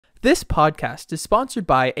This podcast is sponsored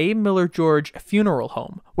by A. Miller George Funeral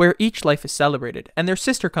Home, where each life is celebrated, and their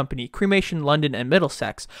sister company, Cremation London and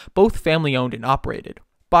Middlesex, both family-owned and operated.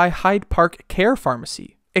 By Hyde Park Care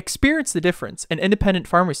Pharmacy. Experience the difference an independent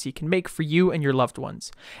pharmacy can make for you and your loved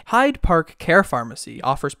ones. Hyde Park Care Pharmacy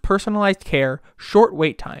offers personalized care, short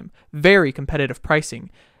wait time, very competitive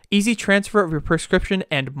pricing, easy transfer of your prescription,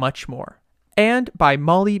 and much more. And by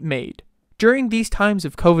Molly Maid. During these times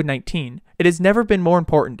of COVID-19, it has never been more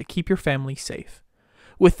important to keep your family safe.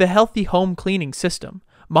 With the Healthy Home Cleaning System,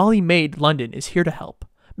 Molly Maid London is here to help.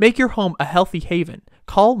 Make your home a healthy haven.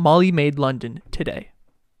 Call Molly Maid London today.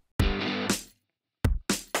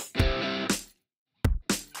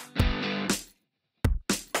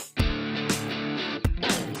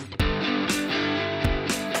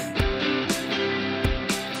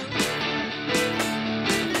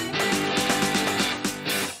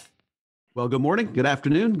 Well, good morning, good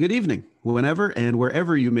afternoon, good evening, whenever and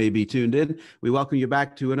wherever you may be tuned in. We welcome you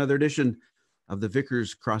back to another edition of the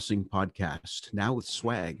Vicars Crossing podcast, now with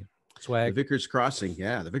swag. The Vicars Crossing,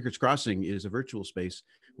 the Vicars Crossing is a virtual space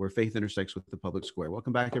where faith intersects with the public square.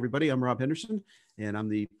 Welcome back, everybody. I'm Rob Henderson, and I'm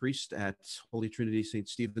the priest at Holy Trinity St.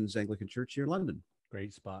 Stephen's Anglican Church here in London.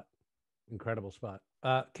 Great spot. Incredible spot.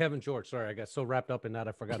 Kevin George, sorry, I got so wrapped up in that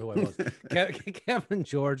I forgot who I was. Kevin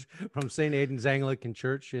George from St. Aidan's Anglican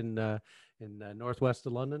Church in northwest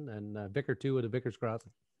of London, and Vicar 2 of the Vicars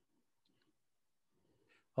Crossing.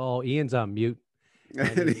 Oh, Ian's on mute.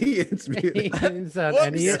 And Ian's mute. Here,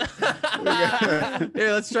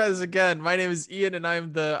 let's try this again. My name is Ian, and I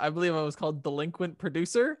believe I was called delinquent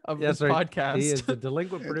producer of this podcast. He is the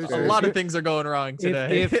delinquent producer. A lot of things are going wrong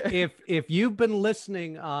today. If you've been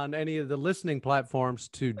listening on any of the listening platforms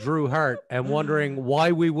to Drew Hart and wondering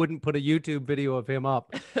why we wouldn't put a YouTube video of him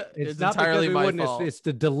up, it's not entirely my fault. It's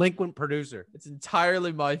the delinquent producer. It's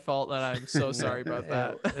entirely my fault, and I'm so sorry about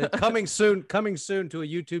that. Coming soon to a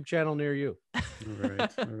YouTube channel near you. All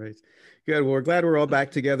right. Good. Well, we're glad we're all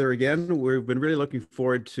back together again. We've been really looking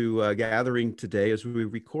forward to gathering today as we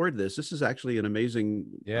record this. This is actually an amazing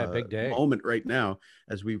big day moment right now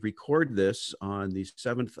as we record this on the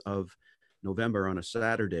 7th of November on a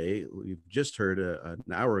Saturday. We've just heard an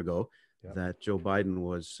hour ago that Joe Biden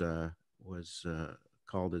was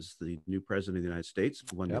called as the new president of the United States,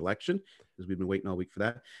 won the election, because we've been waiting all week for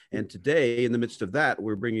that. And today, in the midst of that,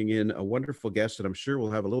 we're bringing in a wonderful guest, and I'm sure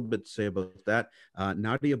we'll have a little bit to say about that.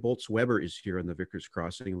 Nadia Bolz-Weber is here on the Vicars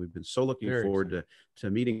Crossing, and we've been so looking forward to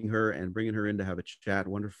meeting her and bringing her in to have a chat.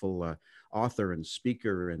 Wonderful author and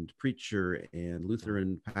speaker and preacher and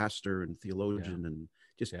Lutheran pastor and theologian, and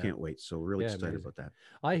just can't wait. So we're really excited about that.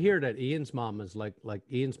 I hear that Ian's mom is like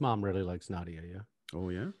Ian's mom really likes Nadia. Yeah. Oh,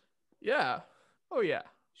 yeah? Yeah. Oh, yeah.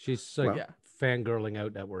 She's fangirling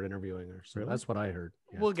out that we're interviewing her. So that's what I heard.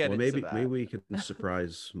 Yeah. We'll get into that. Maybe we can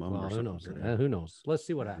surprise Mom or something. Who knows? Let's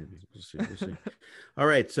see what happens. We'll see. All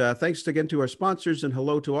right. Thanks again to our sponsors, and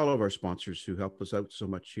hello to all of our sponsors who help us out so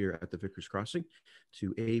much here at the Vicars Crossing,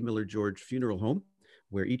 to A. Miller George Funeral Home,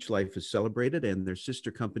 where each life is celebrated, and their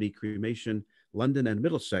sister company, Cremation London and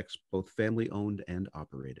Middlesex, both family-owned and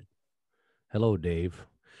operated. Hello, Dave.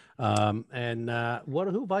 Who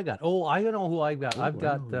have I got? Oh, I know who I got. I've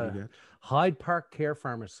got Hyde Park Care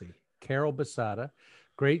Pharmacy, Carol Basada.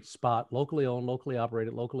 Great spot, locally owned, locally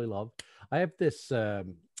operated, locally loved. I have this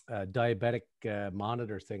diabetic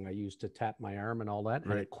monitor thing I use to tap my arm and all that.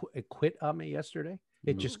 And it quit on me yesterday.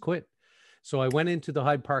 It just quit. So I went into the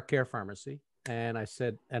Hyde Park Care Pharmacy. And I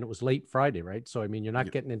said, and it was late Friday, right? So, I mean, you're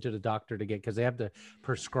not getting into the doctor to get, because they have to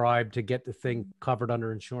prescribe to get the thing covered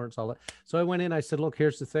under insurance, all that. So I went in, I said, look,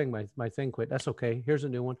 here's the thing. My thing quit. That's okay. Here's a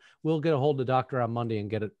new one. We'll get a hold of the doctor on Monday and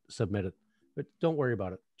get it submitted. But don't worry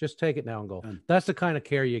about it. Just take it now and go. That's the kind of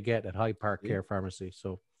care you get at Hyde Park Care Pharmacy.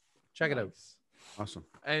 So check it out. Awesome.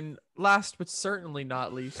 And last but certainly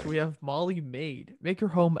not least, we have Molly Maid. Make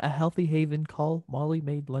your home a healthy haven. Call Molly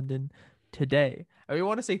Maid London today. And we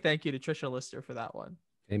want to say thank you to Trisha Lister for that one.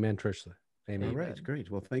 Amen, Trisha. Amen. All right, great.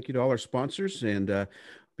 Well, thank you to all our sponsors. And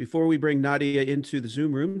before we bring Nadia into the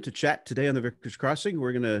Zoom room to chat today on the Vicars Crossing,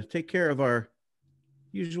 we're going to take care of our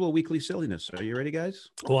usual weekly silliness. Are you ready,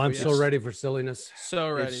 guys? Oh, I'm so ready for silliness. So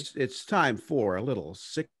ready. It's time for a little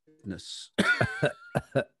sickness.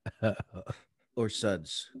 Or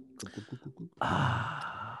suds.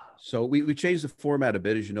 So we changed the format a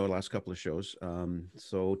bit, as you know, the last couple of shows.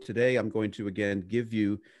 So today I'm going to, again, give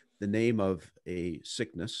you the name of a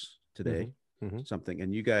sickness today. something,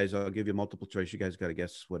 and you guys, I'll give you multiple choice. You guys got to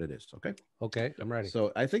guess what it is. Okay. Okay, I'm ready.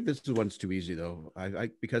 So I think this one's too easy though.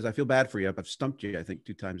 Because I feel bad for you. I've stumped you, I think,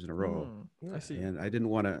 2 times in a row. I see. And I didn't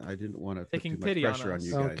want to put Taking too much pity on pressure on us.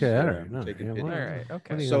 you guys. Okay, all So right. No, taking yeah, pity. well, All right.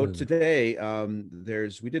 Okay. So today,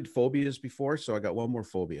 we did phobias before, so I got one more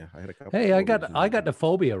phobia. I had a couple. Hey, I got the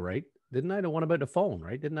phobia right, didn't I? The one about the phone,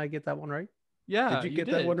 right? Didn't I get that one right? Yeah. Did you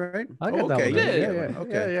get that one right? I got that one. You Right. did. Yeah.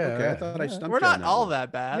 Okay. I thought I stumped We're you on not that all one.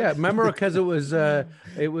 that bad. Yeah, remember because it was what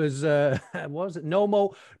was it? No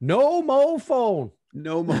mo phone.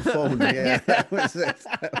 No more phone. Yeah, that was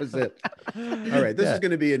it. All right, this is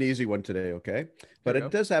going to be an easy one today, okay? But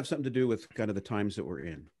it does have something to do with kind of the times that we're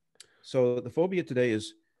in. So the phobia today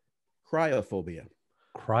is cryophobia.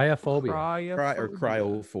 Cryophobia.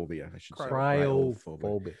 Cryophobia, I should say.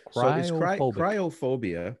 Cryophobia. So is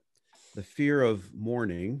cryophobia the fear of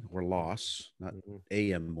mourning or loss, not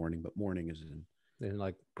AM mourning, but mourning is in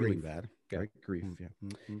like feeling grief. bad, right? Grief, yeah.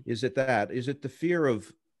 Is it that? Is it the fear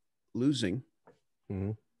of losing?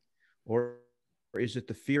 Or is it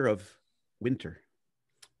the fear of winter?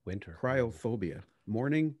 Cryophobia,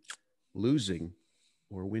 mourning, losing,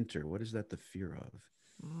 or winter. What is that the fear of?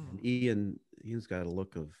 And Ian's got a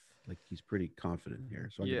look of like he's pretty confident here.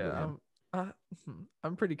 So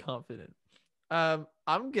I'm pretty confident.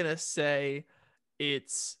 I'm gonna say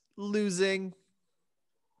it's losing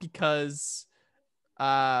because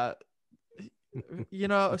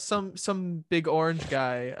some big orange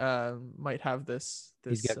guy might have this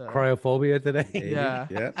he's got cryophobia today.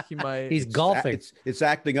 Yeah. He might. He's golfing. It's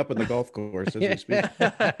acting up in the golf course as we speak.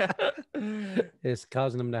 It's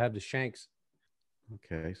causing him to have the shanks.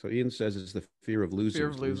 Okay, so Ian says it's the fear of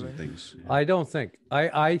losing things. I don't think.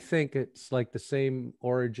 I think it's like the same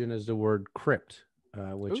origin as the word crypt,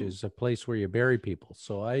 which is a place where you bury people.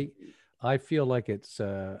 So I feel like it's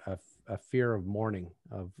a fear of mourning,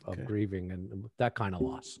 of grieving, and that kind of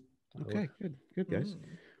loss. Okay, good guys.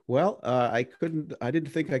 Well, I didn't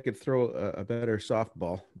think I could throw a better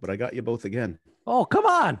softball, but I got you both again. Oh, come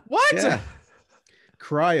on! What? Yeah.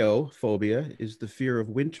 Cryophobia is the fear of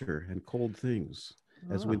winter and cold things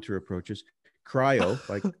as winter approaches. Cryo,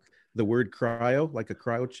 like the word cryo, like a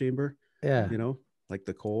cryo chamber. Yeah. Like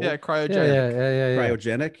the cold. Yeah, cryogenic. Yeah.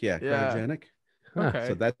 Cryogenic. Yeah, cryogenic. Okay.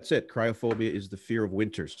 So that's it. Cryophobia is the fear of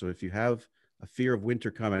winter. So if you have a fear of winter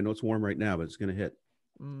coming, I know it's warm right now, but it's going to hit.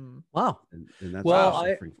 Wow. And that's what I'm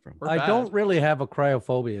suffering from. I don't really have a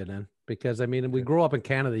cryophobia then, because we grew up in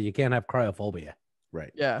Canada. You can't have cryophobia.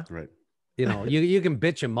 Right. Yeah. Right. You can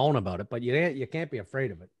bitch and moan about it, but you can't be afraid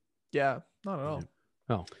of it. Yeah. Not at all.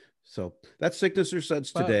 No. So that's Sickness or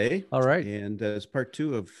Suds today. All right. And as part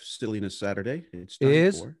 2 of Silliness Saturday, it's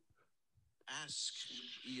time for Ask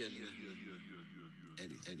Ian.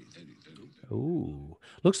 Ooh,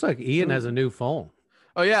 looks like Ian has a new phone.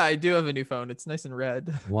 Oh yeah, I do have a new phone. It's nice and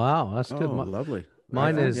red. Wow, that's good. Lovely.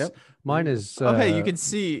 Mine is. Hey, you can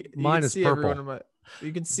see. Mine is purple.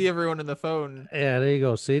 You can see everyone in the phone. Yeah, there you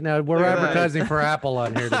go. See, now we're advertising for Apple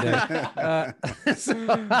on here today.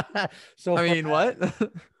 So I mean, what?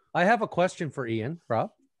 I have a question for Ian,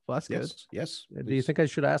 Rob. Well, that's good. Yes. Do you think I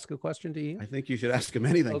should ask a question to Ian? I think you should ask him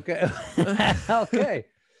anything. Okay. Okay.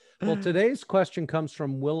 Well, today's question comes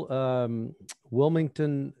from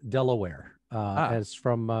Wilmington, Delaware. As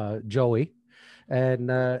from Joey, and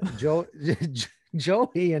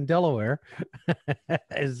Joey in Delaware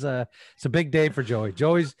is it's a big day for Joey.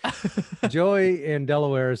 Joey in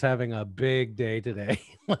Delaware is having a big day today.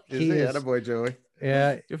 Is he? Attaboy, Joey.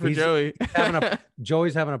 Yeah, good for Joey.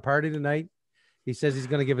 Joey's having a party tonight. He says he's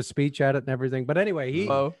going to give a speech at it and everything. But anyway,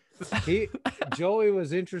 Joey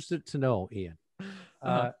was interested to know, Ian,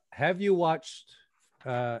 have you watched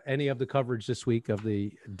any of the coverage this week of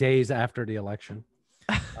the days after the election?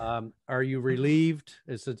 Are you relieved?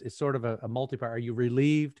 It's sort of a multi-part. Are you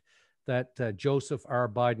relieved that Joseph R.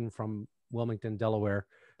 Biden from Wilmington, Delaware,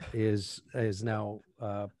 is now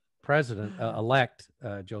president elect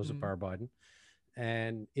Joseph R. Biden?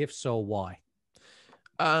 And if so, why?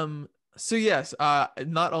 So yes,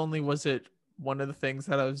 not only was it one of the things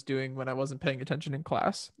that I was doing when I wasn't paying attention in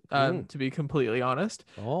class, to be completely honest.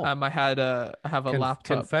 I have a laptop.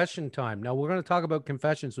 Confession time. Now we're going to talk about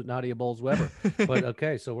confessions with Nadia Bolz-Weber, but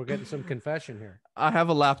okay, so we're getting some confession here. I have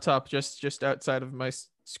a laptop just outside of my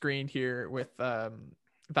screen here with that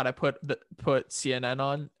I put CNN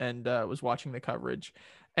on and was watching the coverage,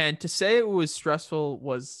 and to say it was stressful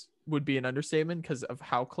would be an understatement because of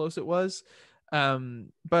how close it was.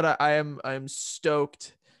 But I am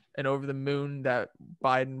stoked and over the moon that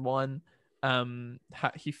Biden won.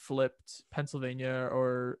 He flipped Pennsylvania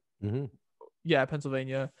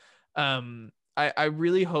Pennsylvania. I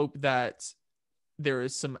really hope that there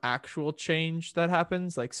is some actual change that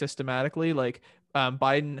happens, like systematically. Like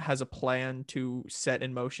Biden has a plan to set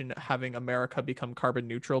in motion having America become carbon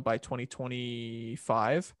neutral by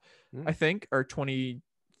 2025, I think, or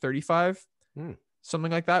 2035.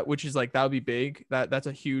 Something like that, which is like, that would be big. That's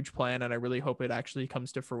a huge plan, and I really hope it actually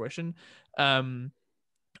comes to fruition.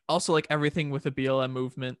 Also, like everything with the BLM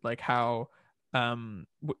movement, like how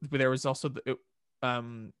there was also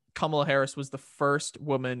Kamala Harris was the first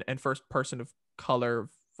woman and first person of color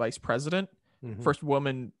vice president. First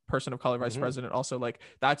woman person of color vice president. Also, like,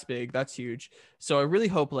 that's big, that's huge. So I really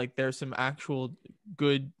hope like there's some actual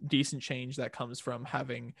good, decent change that comes from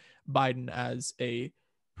having Biden as a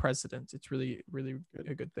president. It's really, really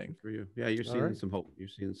a good thing for you. Yeah, you're seeing some hope. You're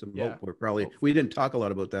seeing some Yeah. hope. We didn't talk a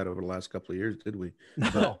lot about that over the last couple of years, did we?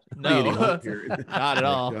 No, Not at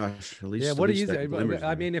all. Gosh, at least, yeah. What do you say?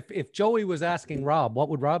 I mean, if Joey was asking Rob, what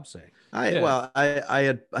would Rob say?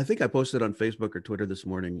 I think I posted on Facebook or Twitter this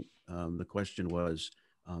morning. The question was,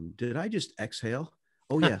 did I just exhale?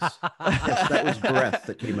 Oh yes, yes, that was breath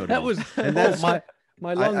that came out. That was, and that's my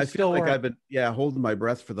lungs. I feel like I've been holding my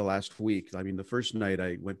breath for the last week. I mean, the first night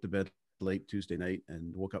I went to bed late Tuesday night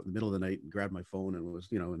and woke up in the middle of the night and grabbed my phone and was,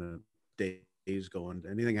 in a daze going,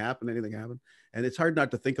 anything happened, and it's hard not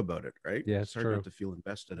to think about it, right? Yeah, it's hard not to feel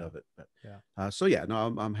invested of it. But yeah,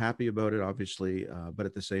 I'm happy about it, obviously, but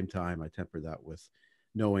at the same time I temper that with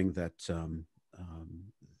knowing that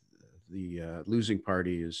the losing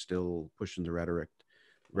party is still pushing the rhetoric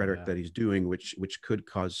that he's doing, which could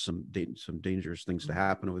cause some dangerous things to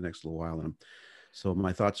happen over the next little while. And so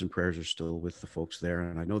my thoughts and prayers are still with the folks there.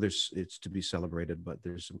 And I know it's to be celebrated, but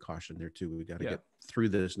there's some caution there too. We got to get through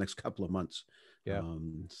this next couple of months. Yeah.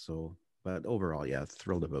 But overall,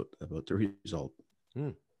 thrilled about the result.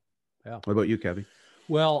 Yeah. What about you, Kevin?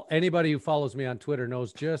 Well, anybody who follows me on Twitter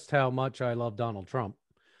knows just how much I love Donald Trump.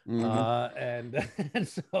 And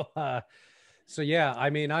so yeah, I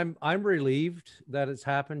mean, I'm relieved that it's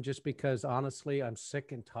happened, just because honestly, I'm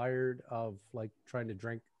sick and tired of like trying to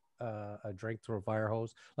drink a drink through a fire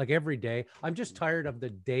hose like every day. I'm just tired of the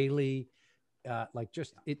daily,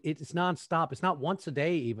 it's nonstop. It's not once a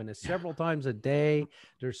day, even. It's several times a day.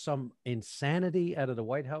 There's some insanity out of the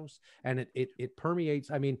White House, and it permeates.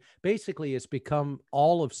 I mean, basically, it's become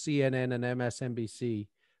all of CNN and MSNBC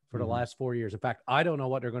for the last 4 years. In fact, I don't know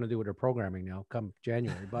what they're going to do with their programming now come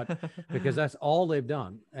January, but because that's all they've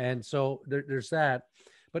done. And so there's that.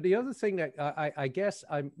 But the other thing that I guess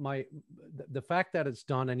the fact that it's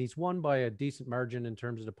done, and he's won by a decent margin in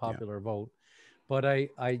terms of the popular vote, but it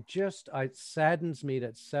saddens me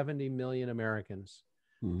that 70 million Americans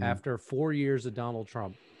after 4 years of Donald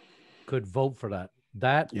Trump could vote for that.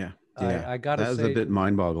 I gotta say, that's a bit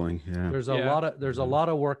mind-boggling. Yeah. There's a lot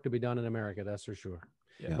of work to be done in America, that's for sure.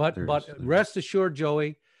 Yeah, but rest assured,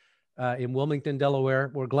 Joey, in Wilmington,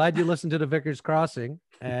 Delaware, we're glad you listened to the Vicars Crossing.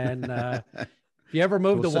 And if you ever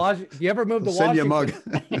move to Washington, send you a mug.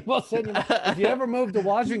 We'll send you. If you ever move to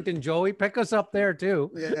Washington, Joey, pick us up there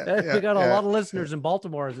too. We got a lot of listeners in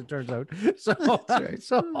Baltimore, as it turns out.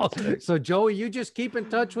 So Joey, you just keep in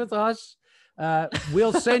touch with us.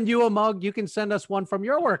 We'll send you a mug. You can send us one from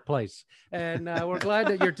your workplace, and we're glad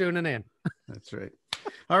that you're tuning in. That's right.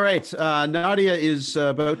 All right. Nadia is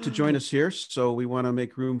about to join us here, so we want to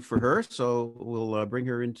make room for her. So we'll bring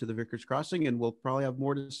her into the Vicars Crossing, and we'll probably have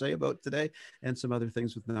more to say about today and some other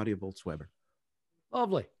things with Nadia Bolz-Weber.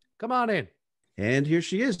 Lovely. Come on in. And here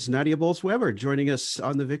she is, Nadia Bolz-Weber, joining us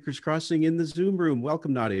on the Vicars Crossing in the Zoom room.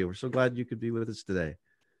 Welcome, Nadia. We're so glad you could be with us today.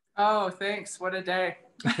 Oh, thanks. What a day.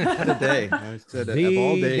 What a day. I said of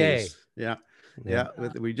all days. Yeah. Yeah,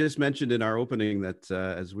 we just mentioned in our opening that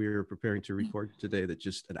as we were preparing to record today, that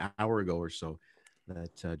just an hour ago or so,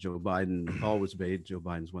 that Joe Biden, the call was made. Joe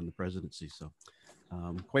Biden's won the presidency. So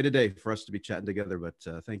quite a day for us to be chatting together,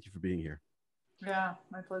 but thank you for being here. Yeah,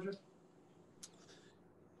 my pleasure.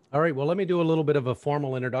 All right, well, let me do a little bit of a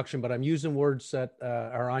formal introduction, but I'm using words that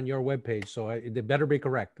are on your webpage, so they better be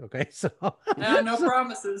correct, okay? So no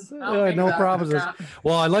promises. No promises.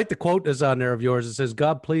 Well, I like the quote that's on there of yours. It says,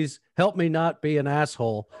 "God, please help me not be an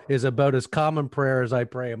asshole," is about as common prayer as I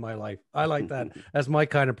pray in my life. I like that. That's my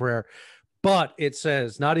kind of prayer. But it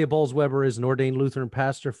says, Nadia Bolz-Weber is an ordained Lutheran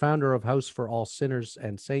pastor, founder of House for All Sinners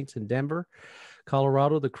and Saints in Denver,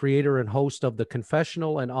 Colorado, the creator and host of The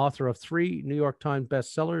Confessional, and author of 3 New York Times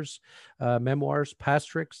bestsellers, memoirs,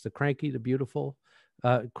 Pastrix, The Cranky Beautiful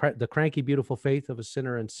Faith of a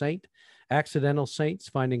Sinner and Saint, Accidental Saints,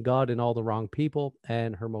 Finding God in All the Wrong People,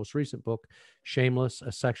 and her most recent book, Shameless,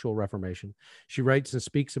 A Sexual Reformation. She writes and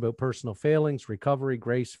speaks about personal failings, recovery,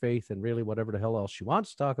 grace, faith, and really whatever the hell else she wants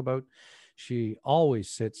to talk about. She always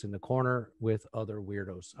sits in the corner with other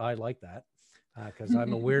weirdos. I like that. because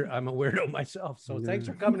I'm a weirdo myself. So thanks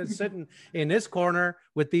for coming and sitting in this corner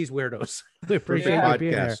with these weirdos. We appreciate you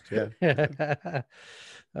being here.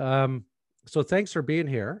 Yeah. So thanks for being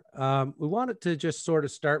here. We wanted to just sort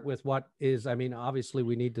of start with what is, I mean, obviously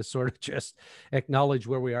we need to sort of just acknowledge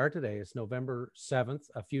where we are today. It's November 7th,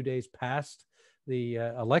 a few days past the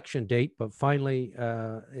election date, but finally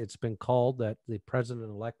it's been called that the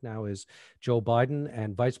president-elect now is Joe Biden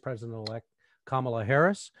and Vice President-elect Kamala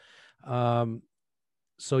Harris.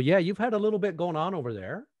 So yeah, you've had a little bit going on over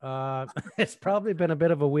there. It's probably been a bit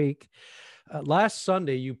of a week. Last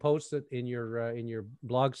Sunday, you posted in your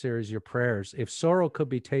blog series, your prayers, if sorrow could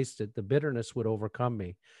be tasted, the bitterness would overcome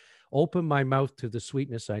me. Open my mouth to the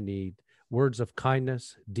sweetness I need, words of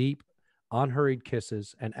kindness, deep, unhurried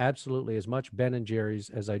kisses, and absolutely as much Ben and Jerry's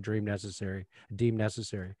as I deem necessary.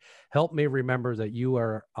 Help me remember that you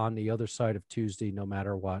are on the other side of Tuesday, no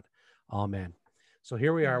matter what. Amen. So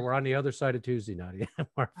here we are. We're on the other side of Tuesday, Nadia.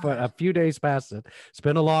 We're a few days past it. It's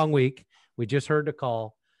been a long week. We just heard the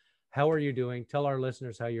call. How are you doing? Tell our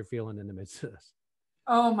listeners how you're feeling in the midst of this.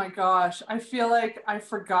 Oh my gosh. I feel like I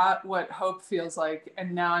forgot what hope feels like,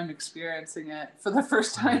 and now I'm experiencing it for the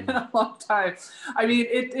first time in a long time. I mean,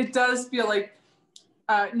 it does feel like,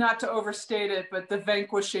 not to overstate it, but the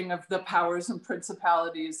vanquishing of the powers and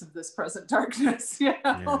principalities of this present darkness. You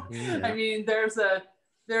know? Yeah. I mean, there's a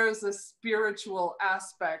spiritual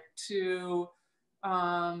aspect to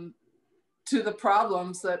the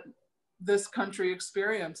problems that this country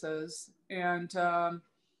experiences. And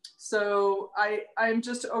so I'm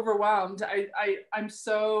just overwhelmed. I'm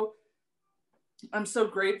so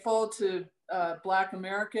grateful to Black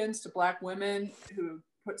Americans, to Black women who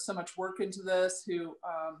put so much work into this, who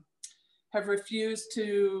have refused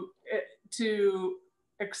to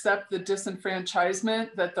accept the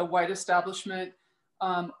disenfranchisement that the white establishment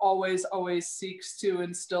always seeks to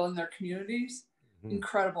instill in their communities. Mm-hmm.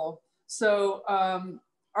 Incredible. So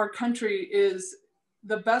our country is,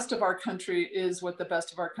 the best of our country is what the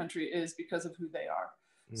best of our country is because of who they are.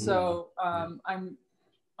 Mm-hmm. So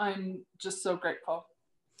I'm just so grateful.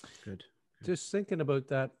 Good. Just thinking about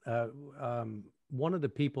that, one of the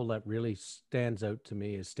people that really stands out to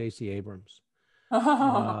me is Stacey Abrams.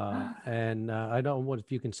 And I don't know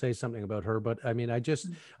if you can say something about her, but I mean,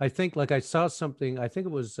 I think like I saw something, I think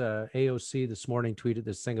it was AOC this morning tweeted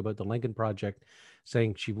this thing about the Lincoln Project,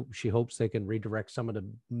 saying she hopes they can redirect some of the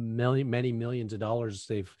many millions of dollars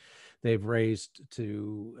they've raised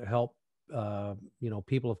to help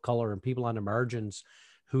people of color and people on the margins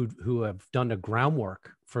who have done the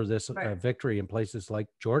groundwork for this victory in places like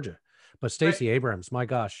Georgia. But Stacey Abrams, my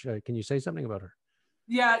gosh, can you say something about her?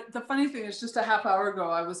 Yeah, the funny thing is, just a half hour ago,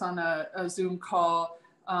 I was on a Zoom call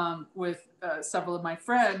with several of my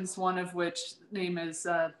friends, one of which name is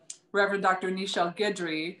Reverend Dr. Nichelle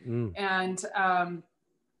Guidry. And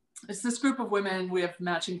it's this group of women. We have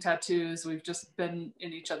matching tattoos. We've just been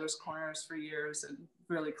in each other's corners for years and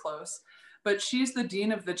really close. But she's the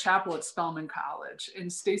dean of the chapel at Spelman College.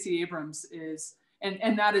 And Stacey Abrams is,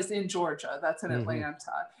 and that is in Georgia. That's in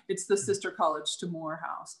Atlanta. It's the sister college to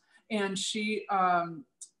Morehouse. And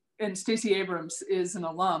and Stacey Abrams is an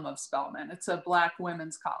alum of Spelman. It's a Black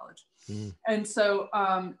women's college. And so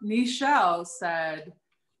Nichelle said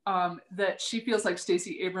that she feels like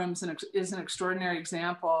Stacey Abrams is an extraordinary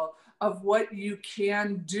example of what you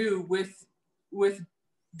can do with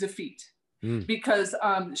defeat. Because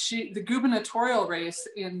the gubernatorial race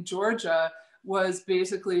in Georgia was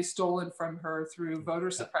basically stolen from her through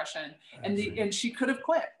voter suppression. And she could have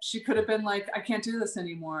quit. She could have been like, I can't do this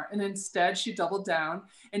anymore. And instead she doubled down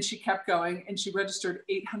and she kept going, and she registered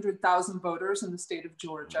 800,000 voters in the state of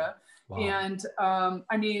Georgia. Wow. And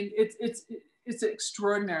I mean, it's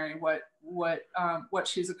extraordinary what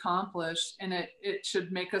she's accomplished. And it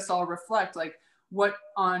should make us all reflect, like, what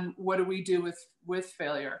do we do with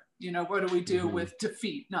failure? You know, what do we do with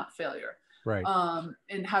defeat, not failure? Right.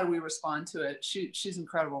 And how do we respond to it? She's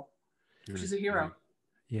incredible. She's a hero.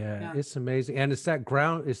 Yeah, it's amazing. And it's that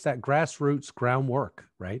grassroots groundwork,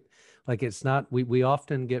 right? Like, it's not, we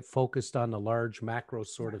often get focused on the large macro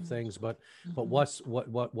sort of things, but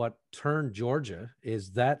what turned Georgia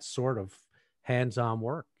is that sort of hands-on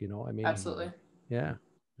work, you know? I mean, absolutely. Yeah.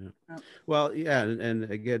 Well, yeah. And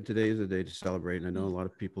again, today is a day to celebrate. And I know a lot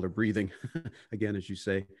of people are breathing again, as you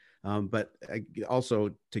say. But also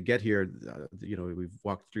to get here, we've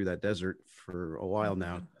walked through that desert for a while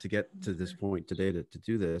now to get to this point today to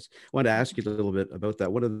do this. I wanted to ask you a little bit about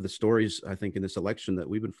that. One of the stories, I think, in this election that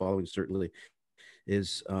we've been following certainly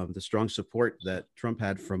is the strong support that Trump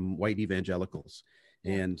had from white evangelicals.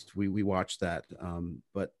 And we watched that,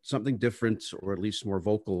 but something different, or at least more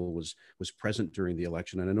vocal, was present during the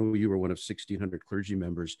election. And I know you were one of 1,600 clergy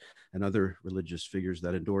members and other religious figures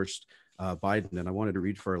that endorsed Biden. And I wanted to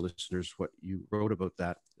read for our listeners what you wrote about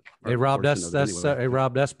that. Hey Rob, that's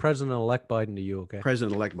President-elect Biden to you, okay?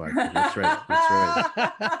 President-elect Biden. That's right. That's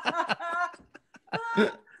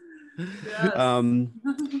right.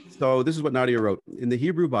 So this is what Nadia wrote. In the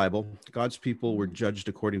Hebrew Bible, God's people were judged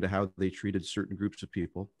according to how they treated certain groups of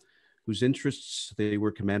people whose interests they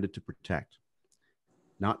were commanded to protect.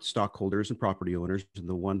 Not stockholders and property owners and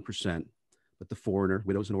the 1%, but the foreigner,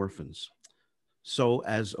 widows and orphans. So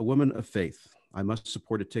as a woman of faith, I must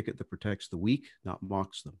support a ticket that protects the weak, not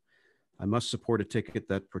mocks them. I must support a ticket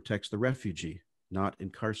that protects the refugee, not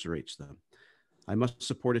incarcerates them. I must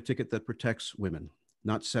support a ticket that protects women,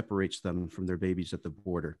 not separates them from their babies at the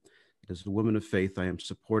border. As a woman of faith, I am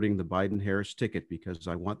supporting the Biden-Harris ticket because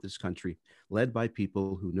I want this country led by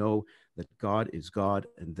people who know that God is God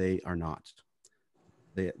and they are not.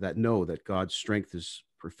 That know that God's strength is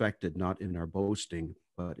perfected not in our boasting,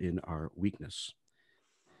 but in our weakness.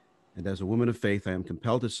 And as a woman of faith, I am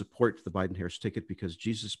compelled to support the Biden-Harris ticket because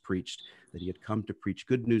Jesus preached that he had come to preach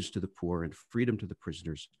good news to the poor and freedom to the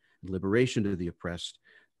prisoners and liberation to the oppressed,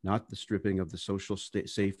 not the stripping of the social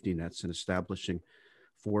safety nets and establishing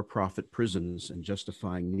for-profit prisons and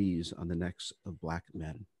justifying knees on the necks of Black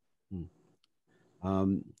men.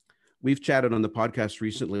 We've chatted on the podcast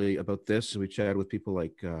recently about this, and we chatted with people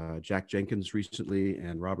like Jack Jenkins recently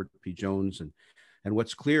and Robert P. Jones. And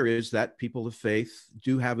what's clear is that people of faith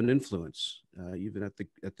do have an influence, even at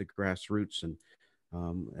the grassroots.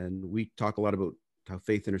 And we talk a lot about how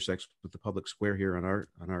faith intersects with the public square here on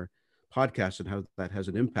our podcast and how that has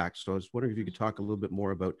an impact. So I was wondering if you could talk a little bit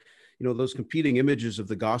more about, those competing images of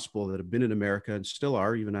the gospel that have been in America and still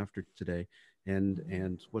are even after today,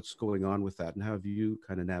 and what's going on with that, and how have you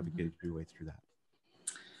kind of navigated your way through that?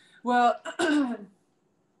 Well,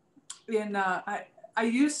 I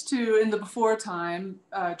used to, in the before time,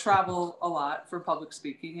 travel a lot for public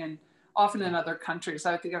speaking, and often in other countries.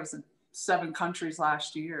 I think I was in 7 countries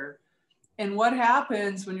last year. And what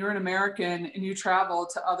happens when you're an American and you travel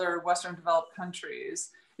to other Western developed countries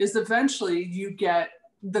is eventually you get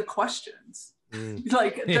the questions.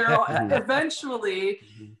 Like eventually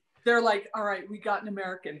they're like, all right, we got an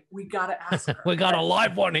American. We got to ask her. We got a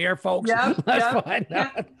live one here, folks. Yep,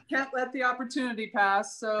 can't let the opportunity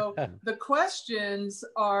pass. So the questions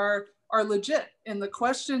are legit. And the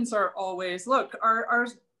questions are always, look, our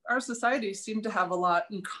societies seem to have a lot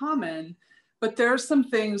in common, but there are some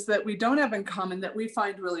things that we don't have in common that we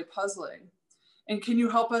find really puzzling. And can you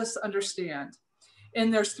help us understand?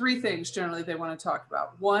 And there's 3 things generally they want to talk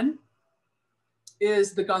about. 1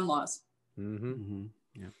 is the gun laws.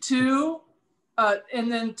 Yeah. 2,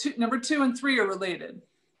 and then number 2 and 3 are related.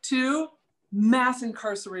 2, mass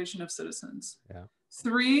incarceration of citizens. Yeah.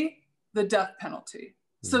 3, the death penalty.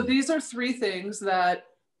 So these are 3 things that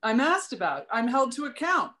I'm asked about. I'm held to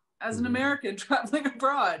account as an American traveling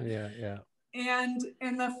abroad. Yeah. And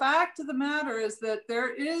the fact of the matter is that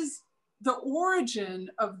there is the origin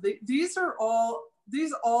of these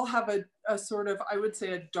all have a sort of, I would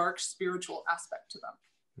say, a dark spiritual aspect to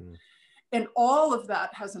them. And all of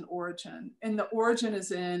that has an origin. And the origin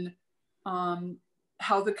is in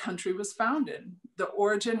how the country was founded. The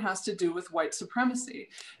origin has to do with white supremacy.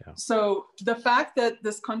 Yeah. So the fact that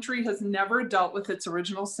this country has never dealt with its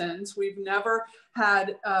original sins, we've never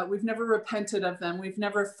repented of them. We've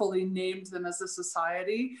never fully named them as a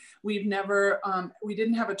society. We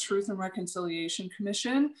didn't have a Truth and Reconciliation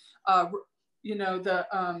Commission.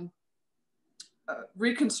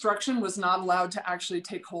 Reconstruction was not allowed to actually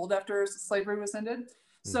take hold after slavery was ended.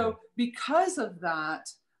 So because of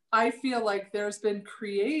that, I feel like there's been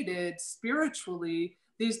created spiritually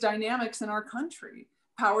these dynamics in our country,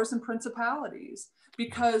 powers and principalities,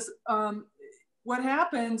 because what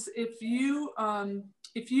happens if you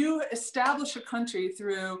establish a country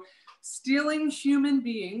through stealing human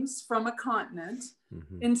beings from a continent,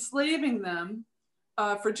 enslaving them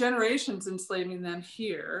for generations, enslaving them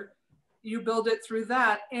here, you build it through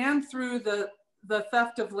that and through the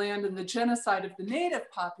theft of land and the genocide of the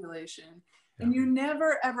native population. And you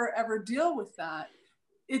never, ever, ever deal with that.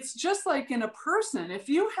 It's just like in a person. If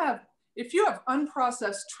you have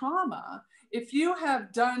unprocessed trauma, if you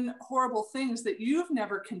have done horrible things that you've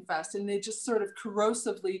never confessed and they just sort of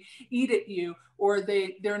corrosively eat at you, or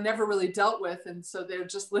they're never really dealt with, and so they're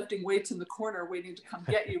just lifting weights in the corner waiting to come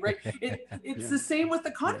get you, right? It's the same with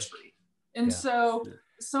the country. And so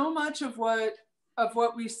much of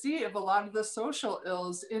what we see of a lot of the social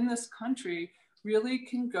ills in this country really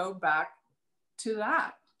can go back to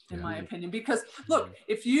that. in my opinion. Because look,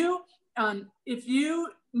 if you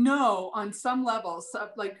know on some level,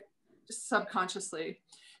 like subconsciously,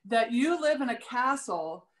 that you live in a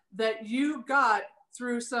castle that you got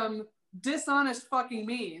through some dishonest fucking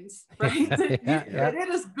means, right? That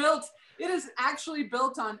it is actually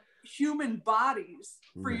built on human bodies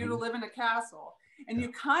for you to live in a castle. And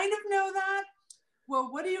you kind of know that.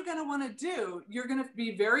 Well, what are you going to want to do? You're going to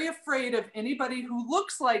be very afraid of anybody who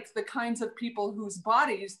looks like the kinds of people whose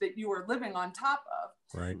bodies that you are living on top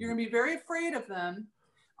of. Right. You're going to be very afraid of them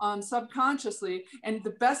subconsciously. And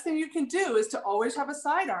the best thing you can do is to always have a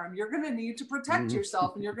sidearm. You're going to need to protect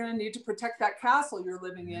yourself, and you're going to need to protect that castle you're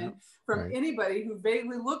living in from anybody who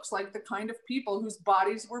vaguely looks like the kind of people whose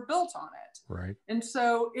bodies were built on it. Right. And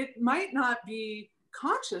so it might not be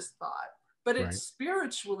conscious thought, but it's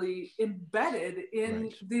spiritually embedded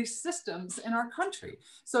in these systems in our country.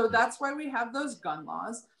 So that's why we have those gun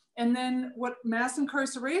laws. And then what mass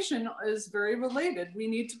incarceration is very related. We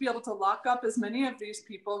need to be able to lock up as many of these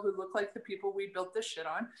people who look like the people we built this shit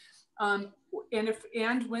on.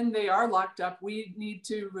 And when they are locked up, we need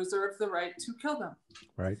to reserve the right to kill them.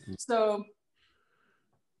 Right. So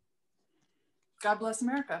God bless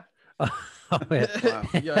America.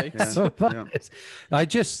 I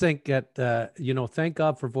just think that, thank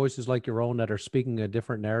God for voices like your own that are speaking a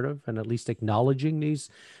different narrative and at least acknowledging these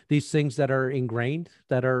things that are ingrained,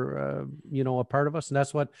 that are, a part of us. And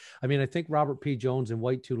that's what, I think Robert P. Jones in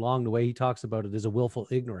White Too Long, the way he talks about it is a willful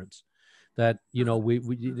ignorance that,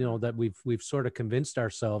 that we've sort of convinced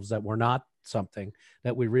ourselves that we're not something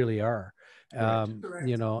that we really are. Correct.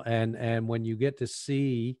 And when you get to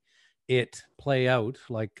see it play out,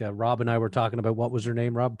 like Rob and I were talking about, what was her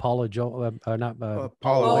name, Rob? Paula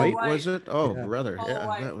White, was it? Oh, Yeah. brother.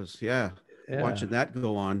 White. That was, watching that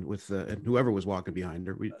go on with and whoever was walking behind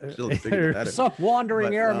her. We still figured that out. Some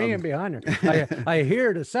wandering Aramean behind her. I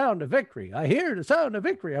hear the sound of victory. I hear the sound of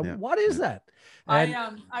victory. What is that? And,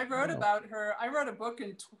 I wrote about her. I wrote a book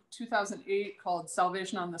in 2008 called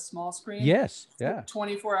Salvation on the Small Screen. Yes. Yeah.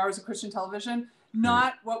 24 Hours of Christian Television.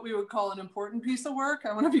 Not what we would call an important piece of work.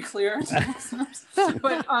 I want to be clear to listeners.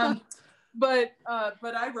 But I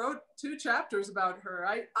wrote 2 chapters about her.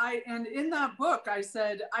 And in that book I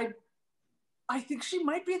said I think she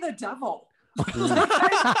might be the devil.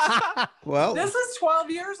 Well, this is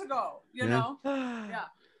 12 years ago, you know? Yeah.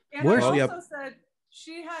 And I also said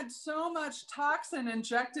she had so much toxin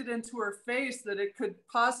injected into her face that it could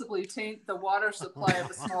possibly taint the water supply of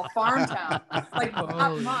a small farm town. Like,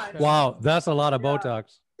 not much. Wow, that's a lot of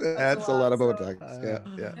Botox. That's a lot of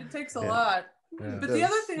Botox. It takes a lot. Yeah. But the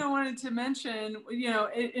other thing I wanted to mention,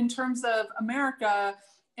 in terms of America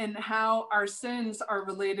and how our sins are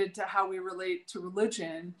related to how we relate to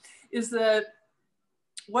religion, is that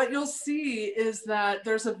what you'll see is that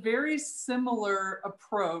there's a very similar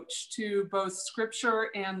approach to both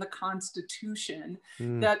scripture and the Constitution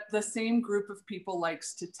that the same group of people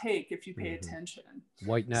likes to take if you pay attention.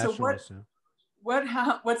 White nationalists. So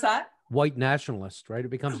what's that? White nationalist, right? It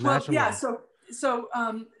becomes nationalist. Yeah. So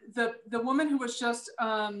the woman who was just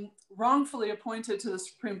wrongfully appointed to the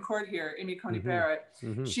Supreme Court here, Amy Coney Barrett,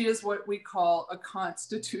 she is what we call a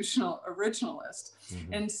constitutional originalist.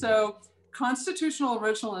 And so constitutional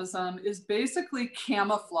originalism is basically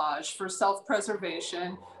camouflage for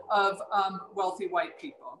self-preservation of wealthy white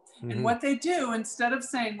people. And what they do, instead of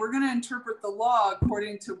saying, we're going to interpret the law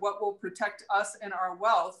according to what will protect us and our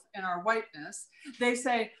wealth and our whiteness, they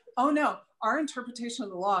say, oh no, our interpretation of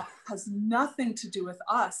the law has nothing to do with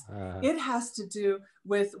us. It has to do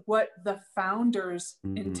with what the founders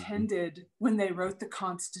intended when they wrote the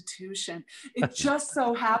Constitution. It just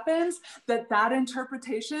so happens that that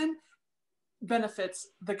interpretation benefits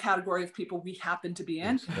the category of people we happen to be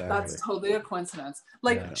in. Exactly. That's totally a coincidence.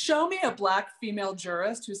 Like, show me a Black female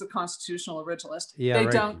jurist who's a constitutional originalist. They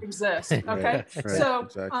don't exist. Okay. So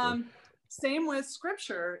same with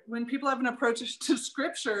scripture. When people have an approach to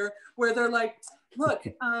scripture where they're like, look,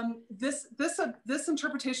 this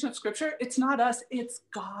interpretation of scripture, it's not us, it's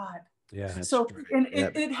God. Yeah. So, and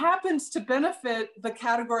it happens to benefit the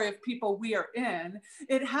category of people we are in.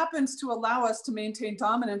 It happens to allow us to maintain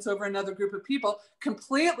dominance over another group of people.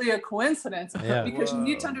 Completely a coincidence, because you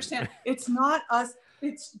need to understand, it's not us,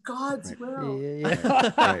 it's God's will.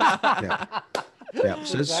 Yeah.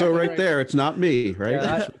 Says so right there. It's not me, right? It's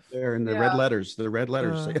right there in the red letters. The red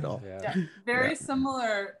letters say it all. Very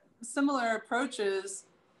similar approaches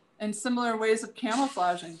and similar ways of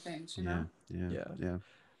camouflaging things, you know? Yeah.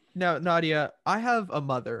 Now, Nadia, I have a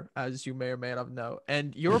mother, as you may or may not know,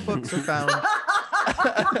 and your books are found.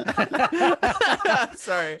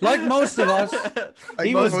 Sorry. Like most of us,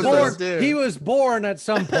 he was born. He was born at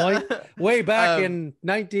some point, way back in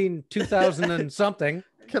 2000 and something.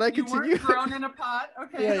 Can I continue? You weren't grown in a pot.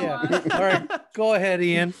 Okay, go on. All right, go ahead,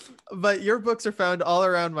 Ian. But your books are found all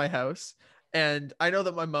around my house, and I know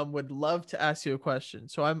that my mom would love to ask you a question,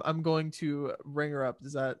 so I'm going to ring her up.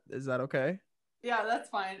 Is that okay? Yeah, that's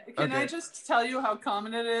fine. Can I just tell you how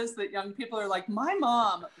common it is that young people are like, my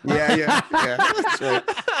mom? Yeah. That's right.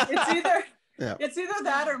 It's either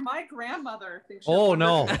that or my grandmother thinks. Oh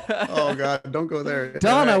no! Oh God! Don't go there.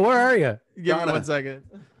 Donna, where are you? Give me 1 second.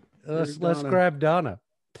 Let's grab Donna.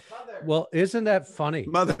 Well, isn't that funny?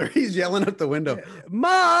 Mother, he's yelling out the window.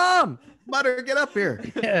 Mom! Mother, get up here.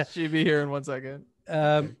 She'll be here in 1 second.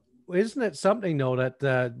 Isn't it something, though,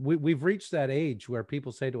 that we've reached that age where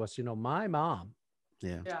people say to us, my mom.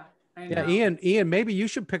 Yeah. I know. Ian, maybe you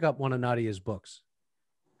should pick up one of Nadia's books.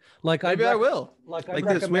 Like Maybe I will. Like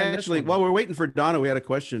this, we actually, while we're waiting for Donna, we had a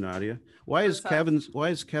question, Nadia. Why is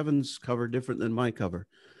Kevin's cover different than my cover?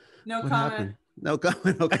 No What comment. happened? No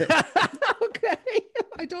comment. Okay. Okay.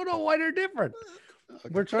 I don't know why they're different.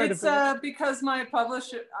 We're trying to. Because my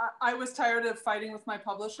publisher, I was tired of fighting with my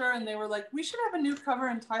publisher, and they were like, "We should have a new cover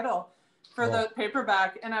and title for the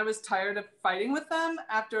paperback." And I was tired of fighting with them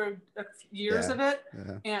after years of it,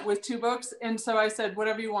 and with 2 books. And so I said,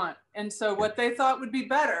 "Whatever you want." And so what they thought would be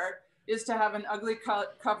better is to have an ugly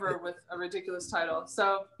cover with a ridiculous title.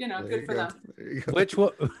 So good for them. Which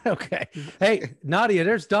one? Okay. Hey, Nadia,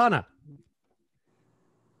 there's Donna.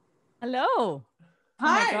 Hello.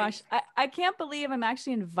 Hi. Oh my gosh. I can't believe I'm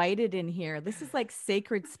actually invited in here. This is like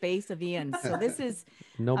sacred space of Ian. So this is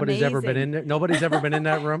Nobody's ever been in there. Nobody's ever been in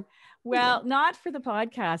that room. Well, not for the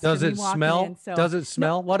podcast. Does it smell? Does it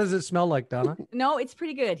smell? No. What does it smell like, Donna? No, it's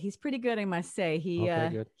pretty good. He's pretty good, I must say.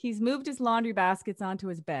 Good. He's moved his laundry baskets onto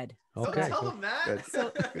his bed. Okay. Tell them that.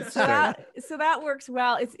 So that works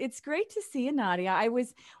well. It's great to see you, Nadia. I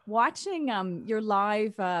was watching your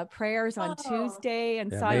live prayers on Tuesday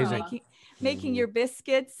and saw you making your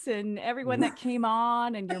biscuits and everyone that came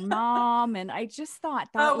on and your mom, and I just thought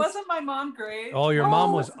that wasn't my mom great? Oh, your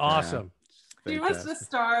mom was awesome. She was the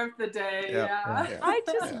star of the day. Yeah. I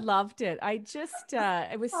just loved it. I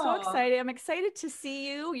was so excited. I'm excited to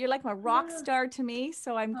see you. You're like my rock star to me.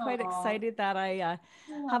 So I'm quite excited that I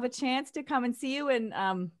have a chance to come and see you,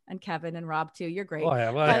 and Kevin and Rob too. You're great. Oh,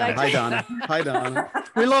 yeah. Hi, Donna. Hi, Donna.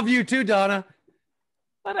 We love you too, Donna.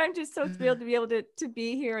 But I'm just so thrilled to be able to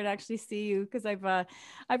be here and actually see you, because I've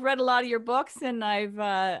read a lot of your books, and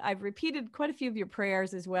I've repeated quite a few of your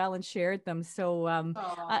prayers as well and shared them. So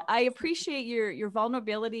I appreciate your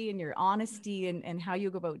vulnerability and your honesty and how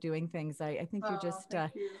you go about doing things. I think you're just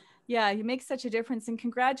you make such a difference, and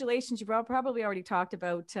congratulations. You probably already talked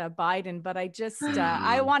about Biden, but I just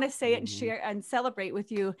I want to say it and share and celebrate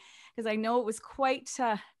with you, because I know it was quite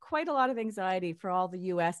a lot of anxiety for all the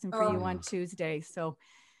U.S. and for you on Tuesday. So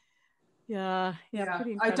yeah,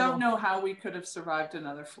 pretty incredible. I don't know how we could have survived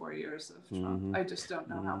another 4 years of Trump. I just don't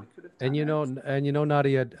know how we could have done And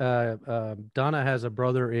Nadia, Donna has a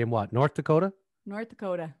brother in what, North Dakota? North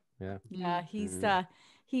Dakota. Yeah.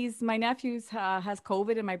 He's my nephew's has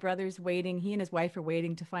COVID, and my brother's waiting. He and his wife are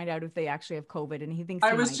waiting to find out if they actually have COVID, and he thinks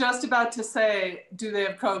I was just about to say, do they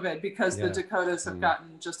have COVID? Because the Dakotas have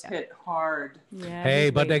gotten just hit hard. Yeah. Hey,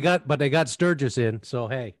 but they got Sturgis in, so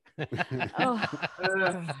hey. Oh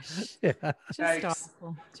gosh.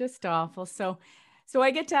 Just awful. So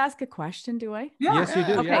I get to ask a question, do I? Yeah. Yes, you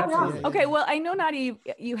do. Okay. Yeah, Okay. Well, I know, Nadia,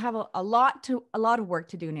 you have a lot of work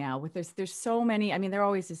to do now. There's so many. I mean, there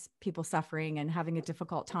always is people suffering and having a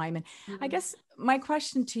difficult time. And I guess my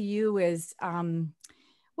question to you is,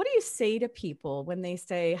 what do you say to people when they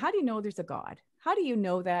say, "How do you know there's a God? How do you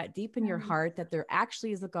know that deep in your heart that there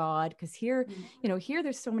actually is a God?" Because here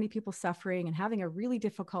there's so many people suffering and having a really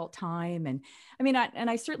difficult time. And I mean,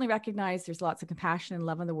 I certainly recognize there's lots of compassion and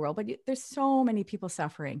love in the world, but there's so many people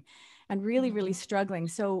suffering and really, really struggling.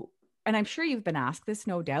 So, and I'm sure you've been asked this,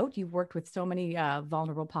 no doubt. You've worked with so many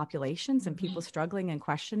vulnerable populations and people struggling and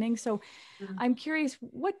questioning. So I'm curious,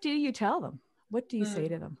 what do you tell them? What do you say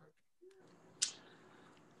to them?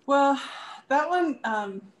 Well, that one,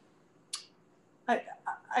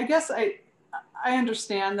 I guess I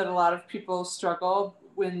understand that a lot of people struggle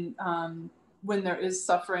when there is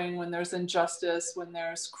suffering, when there's injustice, when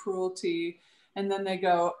there's cruelty, and then they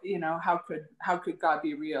go, how could God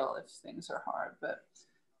be real if things are hard? But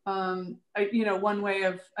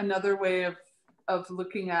another way of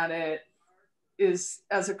looking at it is,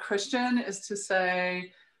 as a Christian, is to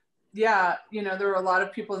say, there were a lot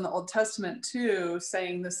of people in the Old Testament too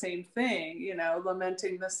saying the same thing,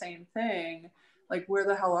 lamenting the same thing. Like, where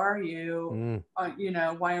the hell are you? You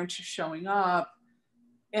know, why aren't you showing up?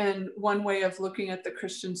 And one way of looking at the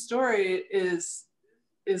Christian story is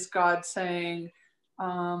God saying,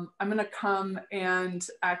 I'm going to come and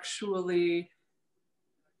actually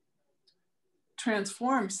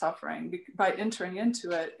transform suffering by entering into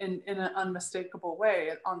it in an unmistakable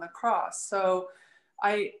way on the cross. So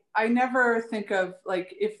I never think of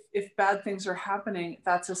like, if bad things are happening,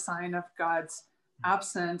 that's a sign of God's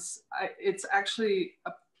absence. It's actually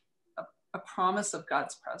a promise of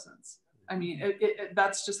God's presence. I mean,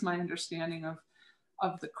 that's just my understanding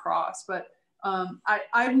of the cross. But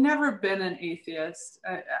I've never been an atheist.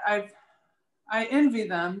 I envy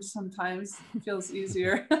them sometimes. It feels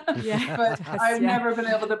easier. Yeah, but I've never been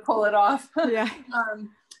able to pull it off. Yeah.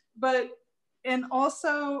 And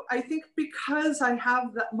also I think because I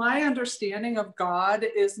have my understanding of God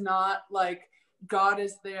is not like God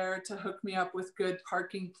is there to hook me up with good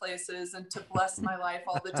parking places and to bless my life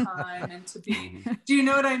all the time and to be, do you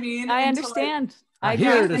know what I mean? I understand. I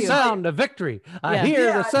hear the sound of victory. I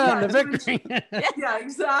hear the sound of victory. Yeah,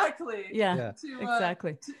 exactly. Yeah,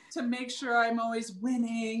 exactly. To make sure I'm always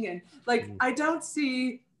winning. And like, I don't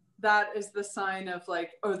see that as the sign of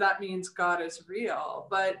like, oh, that means God is real.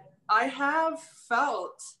 But I have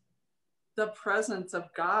felt the presence of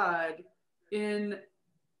God in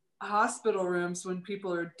hospital rooms when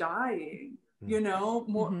people are dying, you know,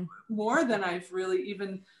 more than I've really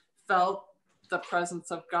even felt the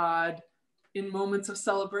presence of God in moments of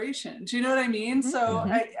celebration. Do you know what I mean? So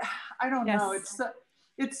I don't know.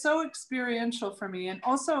 It's so experiential for me. And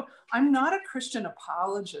also I'm not a Christian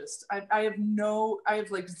apologist. I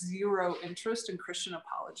have like zero interest in Christian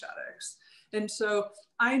apologetics. And so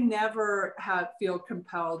I never feel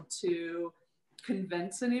compelled to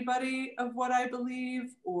convince anybody of what I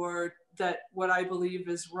believe or that what I believe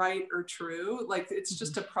is right or true. Like, it's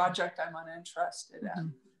just a project I'm uninterested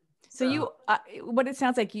in. So you, what it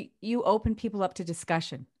sounds like, you open people up to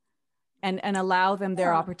discussion and allow them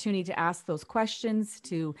their opportunity to ask those questions,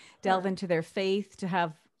 to delve into their faith, to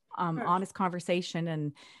have honest conversation.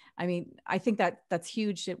 And I mean, I think that's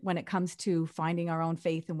huge when it comes to finding our own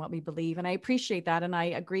faith and what we believe. And I appreciate that. And I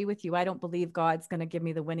agree with you. I don't believe God's going to give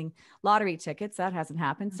me the winning lottery tickets. That hasn't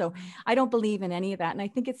happened. So I don't believe in any of that. And I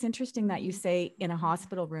think it's interesting that you say in a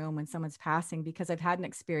hospital room when someone's passing, because I've had an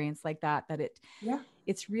experience like that,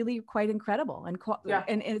 it's really quite incredible. And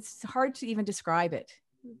it's hard to even describe it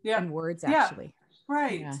in words, actually.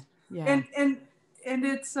 Right. Yeah. And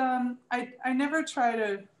it's, I never try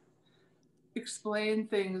to explain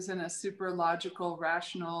things in a super logical,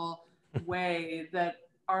 rational way that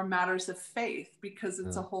are matters of faith, because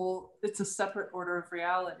it's a separate order of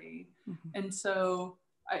reality. And so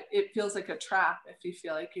it feels like a trap if you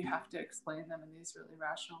feel like you have to explain them in these really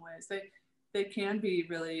rational ways. They can be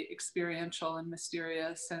really experiential and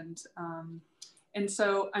mysterious. And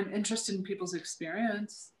so I'm interested in people's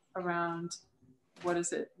experience around what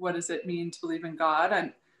does it mean to believe in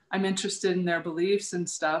God. I'm interested in their beliefs and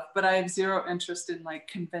stuff, but I have zero interest in like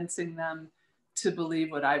convincing them to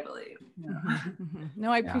believe what I believe. You know?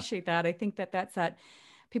 No, I appreciate that. I think that's that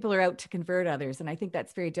people are out to convert others. And I think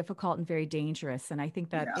that's very difficult and very dangerous. And I think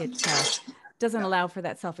that it doesn't allow for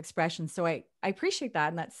that self-expression. So I appreciate that.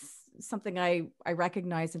 And that's something I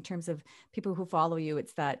recognize in terms of people who follow you.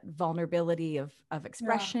 It's that vulnerability of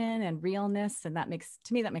expression and realness. And that makes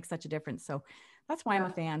such a difference. So that's why I'm a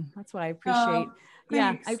fan. That's what I appreciate.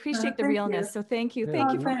 I appreciate the realness. You. So thank you.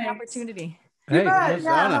 Thank you for the opportunity. Hey,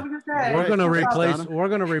 have a good day. We're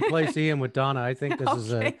going to replace Ian with Donna. I think this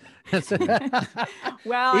is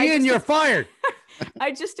well, Ian, you're fired.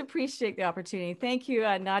 I just appreciate the opportunity. Thank you,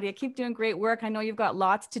 Nadia. Keep doing great work. I know you've got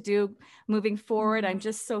lots to do moving forward. I'm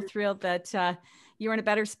just so thrilled that you're in a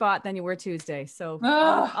better spot than you were Tuesday. So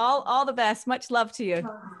all the best. Much love to you.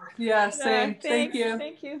 Same. Thank you.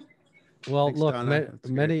 Thank you. Well, thanks, look,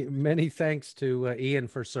 many thanks to Ian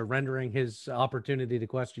for surrendering his opportunity to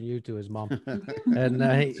question you to his mom,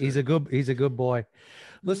 and he's a good boy.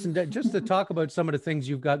 Listen, just to talk about some of the things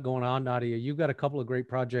you've got going on, Nadia, you've got a couple of great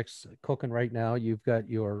projects cooking right now. You've got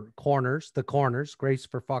your the corners, Grace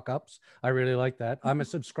for Fuck Ups. I really like that. I'm a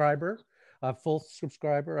subscriber, a full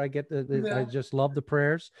subscriber. I get I just love the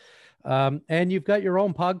prayers. And you've got your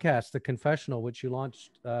own podcast, The Confessional, which you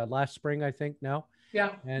launched last spring, I think now.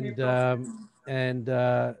 Yeah. And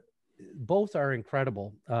both are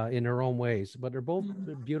incredible in their own ways, but they're both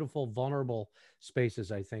beautiful, vulnerable spaces.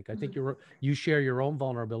 I think you share your own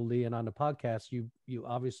vulnerability, and on the podcast, you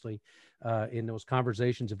obviously in those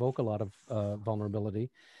conversations evoke a lot of vulnerability.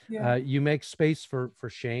 You make space for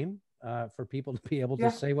shame, for people to be able to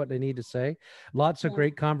say what they need to say. Lots of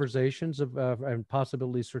great conversations and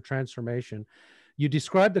possibilities for transformation. You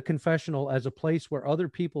describe the confessional as a place where other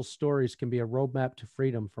people's stories can be a roadmap to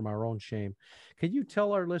freedom from our own shame. Can you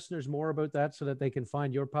tell our listeners more about that so that they can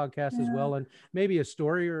find your podcast as well, and maybe a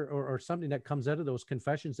story or something that comes out of those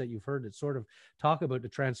confessions that you've heard that sort of talk about the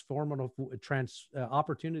transformative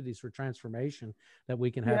opportunities for transformation that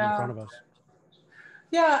we can have in front of us?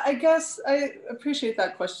 Yeah, I guess I appreciate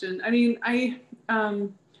that question. I mean,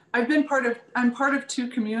 I'm part of two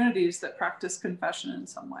communities that practice confession in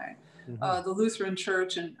some way, the Lutheran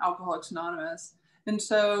Church and Alcoholics Anonymous. And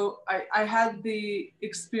so I had the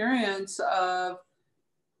experience of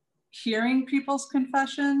hearing people's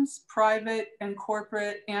confessions, private and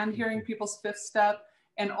corporate, and hearing people's fifth step,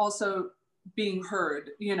 and also being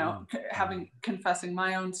heard, you know, confessing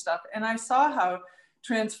my own stuff. And I saw how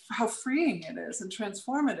freeing it is and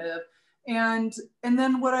transformative. And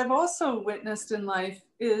then what I've also witnessed in life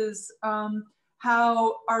is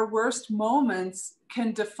how our worst moments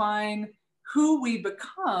can define who we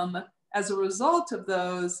become as a result of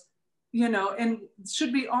those, you know, and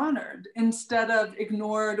should be honored instead of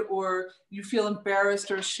ignored, or you feel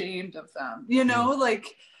embarrassed or ashamed of them, you know,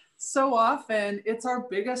 like so often it's our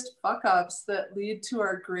biggest fuck ups that lead to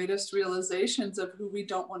our greatest realizations of who we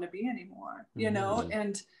don't want to be anymore, you know,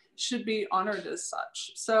 and should be honored as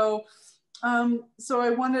such. So I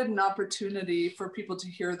wanted an opportunity for people to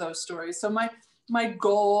hear those stories. So my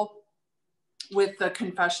goal with the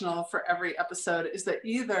confessional for every episode is that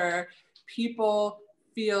either people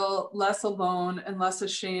feel less alone and less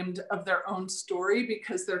ashamed of their own story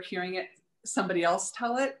because they're hearing it, somebody else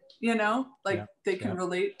tell it, you know, like they can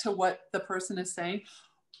relate to what the person is saying,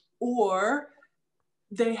 or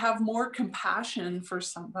they have more compassion for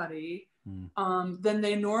somebody than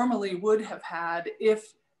they normally would have had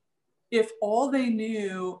if all they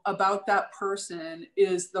knew about that person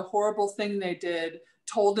is the horrible thing they did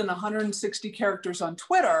told in 160 characters on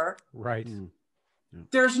Twitter. Right.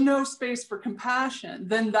 There's no space for compassion,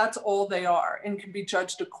 then that's all they are and can be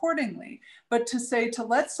judged accordingly. But to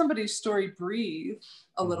let somebody's story breathe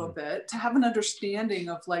a little bit, to have an understanding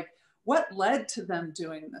of like what led to them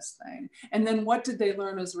doing this thing, and then what did they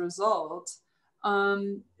learn as a result,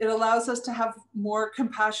 it allows us to have more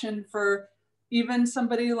compassion for even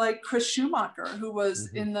somebody like Chris Schumacher, who was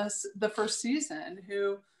in the first season,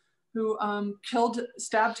 who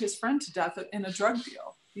stabbed his friend to death in a drug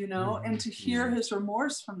deal, you know, and to hear his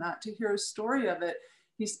remorse from that, to hear his story of it.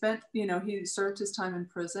 He spent, you know, he served his time in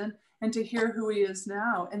prison, and to hear who he is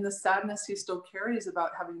now and the sadness he still carries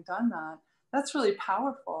about having done that, that's really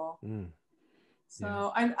powerful.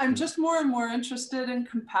 So I'm just more and more interested in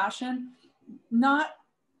compassion, not,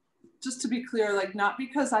 just to be clear, like not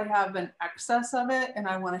because I have an excess of it and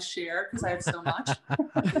I want to share because I have so much,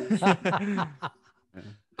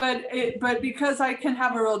 but because I can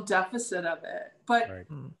have a real deficit of it.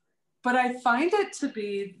 But I find it to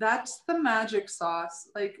be, that's the magic sauce,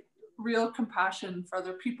 like real compassion for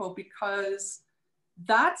other people, because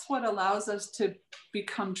that's what allows us to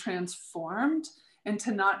become transformed and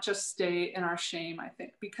to not just stay in our shame, I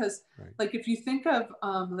think. Because like if you think of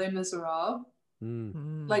Les Miserables,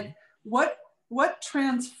 like what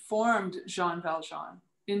transformed Jean Valjean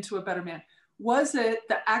into a better man? Was it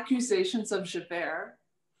the accusations of Javert,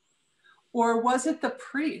 or was it the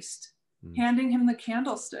priest handing him the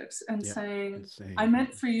candlesticks and saying, I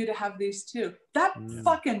meant for you to have these too? That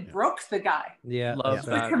fucking broke the guy. Love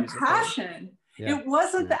The that. compassion. It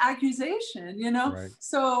wasn't the accusation, you know?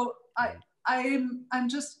 So I'm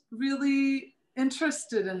just really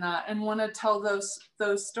interested in that and want to tell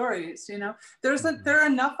those stories, you know? There are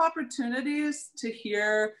enough opportunities to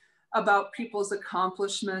hear about people's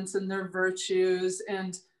accomplishments and their virtues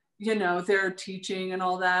and, you know, their teaching and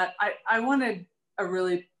all that. I wanted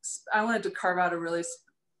to carve out a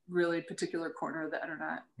really particular corner of the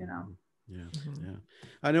internet, you know?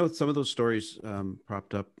 I know some of those stories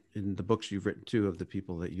propped up in the books you've written too, of the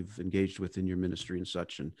people that you've engaged with in your ministry and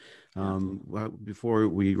such. And well, before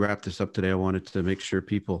we wrap this up today, I wanted to make sure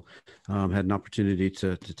people had an opportunity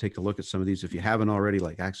to take a look at some of these if you haven't already,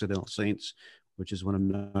 like Accidental Saints, which is one of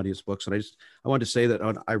Nadia's books. And I wanted to say that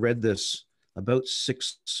I read this about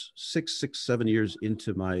 7 years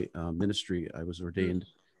into my ministry. I was ordained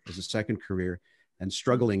as a second career, and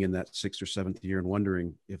struggling in that 6th or 7th year and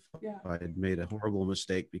wondering if I had made a horrible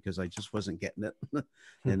mistake because I just wasn't getting it.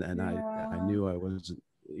 and I knew I wasn't,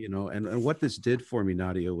 you know, and what this did for me,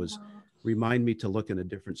 Nadia, was remind me to look in a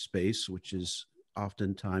different space, which is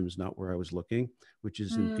oftentimes not where I was looking, which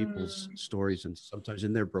is in people's stories and sometimes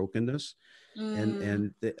in their brokenness.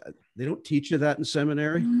 And they don't teach you that in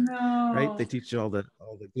seminary, right? They teach you all the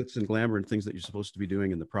glitz and glamour and things that you're supposed to be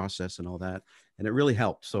doing in the process and all that. And it really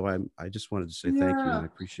helped. So I just wanted to say thank you, and I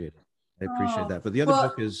appreciate it. appreciate that. But the other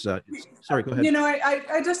book is, sorry, go ahead. You know,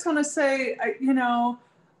 I just want to say, you know,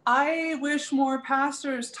 I wish more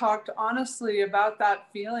pastors talked honestly about that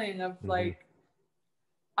feeling of like,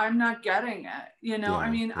 I'm not getting it. You know, I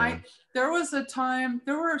mean, there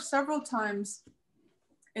were several times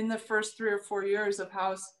in the first 3 or 4 years of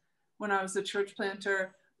house when I was a church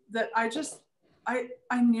planter that I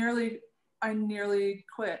nearly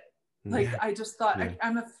quit. Like, I just thought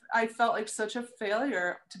I felt like such a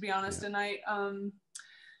failure, to be honest. And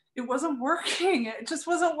it wasn't working. It just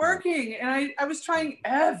wasn't working. And I was trying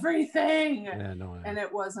everything and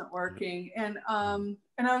it wasn't working. And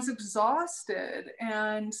I was exhausted.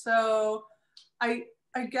 And so I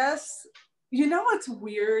guess, you know, what's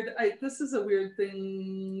weird. This is a weird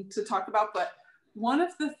thing to talk about, but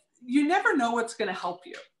you never know what's going to help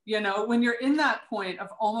you, you know, when you're in that point of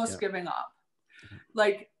almost giving up,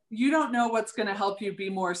 like, you don't know what's going to help you be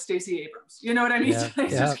more Stacey Abrams. You know what I mean?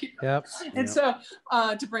 And so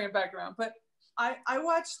to bring it back around, but I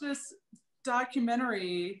watched this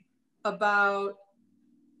documentary about,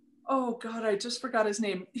 oh God, I just forgot his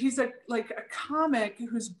name. He's a comic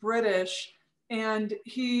who's British, and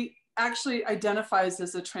he actually identifies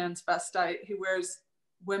as a transvestite. He wears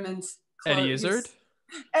women's clothes. Eddie Izzard?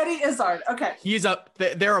 Eddie Izzard. Okay.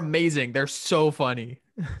 They're amazing. They're so funny.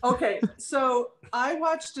 Okay, so I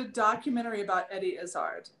watched a documentary about Eddie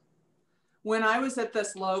Izzard when I was at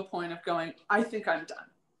this low point of going, I think I'm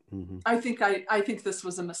done. I think this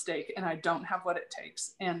was a mistake and I don't have what it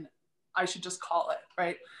takes and I should just call it,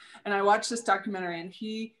 right? And I watched this documentary, and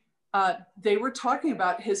they were talking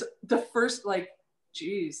about the first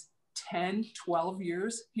 10, 12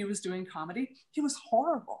 years he was doing comedy. He was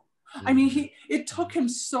horrible. I mean, it took him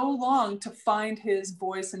so long to find his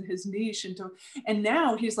voice and his niche, and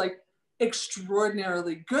now he's like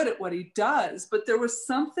extraordinarily good at what he does. But there was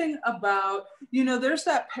something about, you know, there's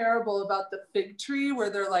that parable about the fig tree where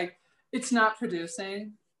they're like, it's not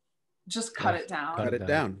producing, just cut it down. Cut it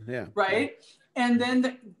down, yeah. Right? And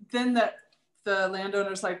then the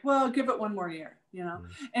landowner's like, well, give it one more year, you know?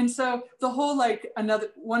 And so the whole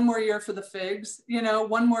one more year for the figs, you know,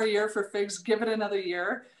 one more year for figs, give it another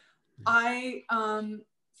year.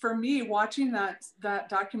 For me, watching that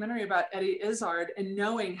documentary about Eddie Izzard and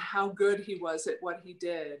knowing how good he was at what he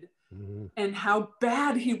did and how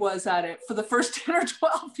bad he was at it for the first 10 or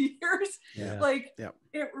 12 years,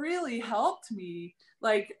 it really helped me.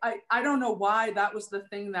 Like, I don't know why that was the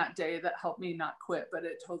thing that day that helped me not quit, but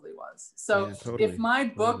it totally was. So if my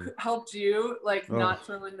book helped you, not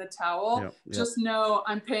throw in the towel, just know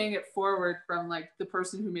I'm paying it forward from the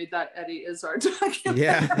person who made that Eddie Izzard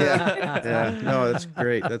documentary. No, that's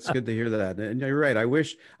great. That's good to hear that. And you're right. I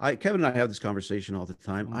wish Kevin and I have this conversation all the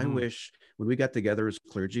time. I wish when we got together as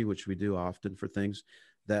clergy, which we do often for things,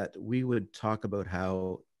 that we would talk about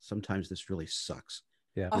how sometimes this really sucks.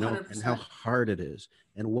 You know, 100%. And how hard it is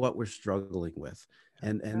and what we're struggling with.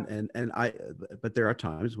 But there are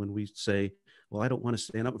times when we say, well, I don't want to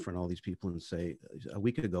stand up in front of all these people and say, a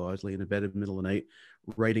week ago, I was laying in bed in the middle of the night,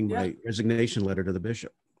 writing my resignation letter to the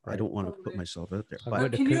bishop. I don't want to put myself out there.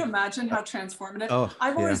 But can you imagine how transformative?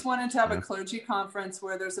 I've always wanted to have a clergy conference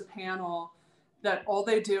where there's a panel that all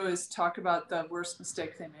they do is talk about the worst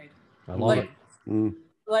mistake they made. I love it.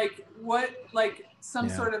 Some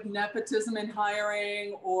sort of nepotism in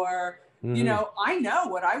hiring, or you know, I know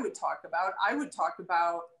what I would talk about. I would talk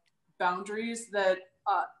about boundaries that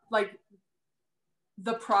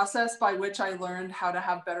the process by which I learned how to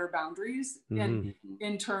have better boundaries in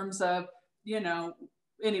terms of, you know,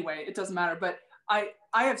 anyway, it doesn't matter, but I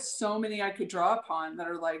have so many I could draw upon that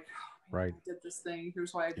are like, oh, man, I did this thing,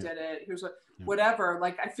 here's why I did it, here's whatever.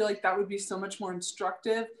 Like, I feel like that would be so much more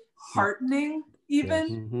instructive, heartening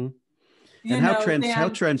even. And how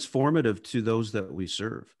transformative to those that we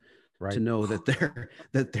serve, to know that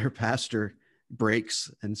their pastor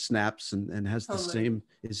breaks and snaps and has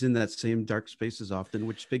is in that same dark spaces often,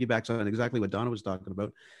 which piggybacks on exactly what Donna was talking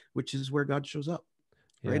about, which is where God shows up,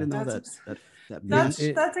 right? And that's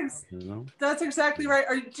exactly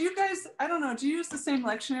right. Do you guys, I don't know, do you use the same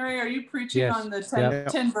lectionary? Are you preaching on the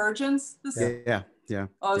 10 virgins? So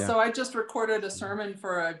I just recorded a sermon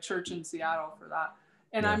for a church in Seattle for that.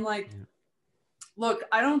 And I'm like, look,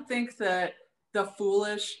 I don't think that the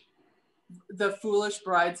foolish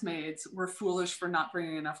bridesmaids were foolish for not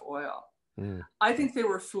bringing enough oil. I think they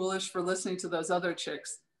were foolish for listening to those other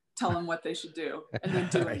chicks tell them what they should do and then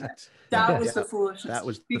doing it. That was the foolishness. That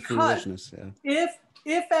was the foolishness.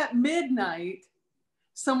 If at midnight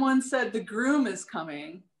someone said the groom is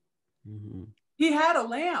coming, he had a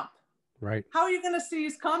lamp. Right. How are you going to see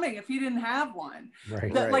he's coming if he didn't have one?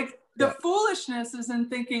 Right. The foolishness is in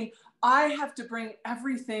thinking, I have to bring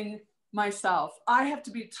everything myself. I have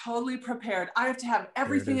to be totally prepared. I have to have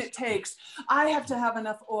everything it takes. I have to have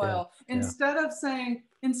enough oil. Instead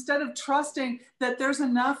of trusting that there's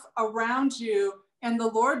enough around you and the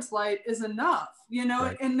Lord's light is enough, you know,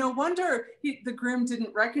 Right. and no wonder the groom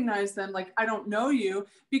didn't recognize them. Like, I don't know you,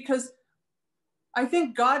 because I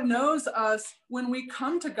think God knows us when we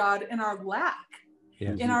come to God in our lack.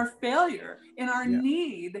 Yes. In our failure, in our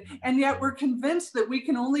need. And yet we're convinced that we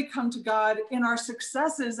can only come to God in our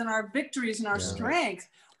successes and our victories and our strength.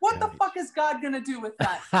 What the fuck is God going to do with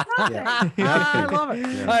that? Nothing. I love it.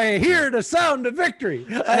 Yeah. I hear the sound of victory.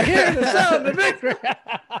 I hear the sound of victory.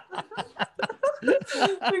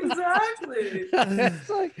 Exactly. It's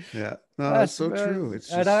like, no, that's so true. It's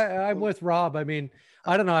just, and I'm with Rob. I mean,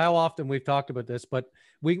 I don't know how often we've talked about this, but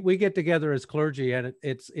we get together as clergy, and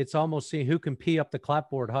it's almost seeing who can pee up the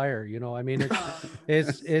clapboard higher. You know, I mean,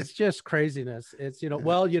 it's just craziness. It's, you know,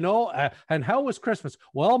 well, you know, and how was Christmas?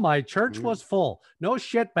 Well, my church was full. No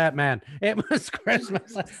shit, Batman. It was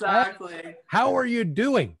Christmas. Exactly. How are you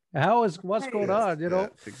doing? What's going on? You know,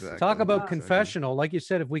 exactly. Talk about confessional. Like you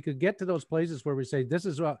said, if we could get to those places where we say, this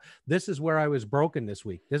is where I was broken this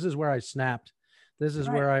week. This is where I snapped. This is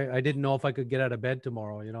where I didn't know if I could get out of bed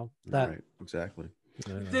tomorrow. You know, right. Exactly.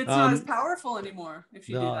 It's not as powerful anymore if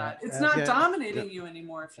you do that. It's not dominating you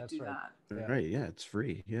anymore if you do that. Right. Yeah. It's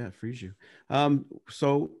free. Yeah. It frees you.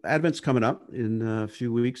 So Advent's coming up in a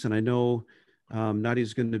few weeks, and I know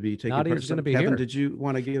Nadia's going to be taking part. Nadia's going to be Kevin, here. Did you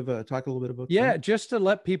want to talk a little bit about that? Just to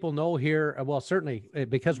let people know here, well, certainly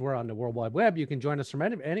because we're on the World Wide Web, you can join us from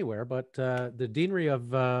anywhere, but the Deanery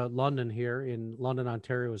of London here in London,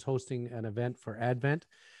 Ontario is hosting an event for Advent.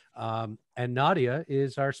 And Nadia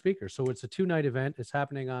is our speaker. So it's a 2-night event. It's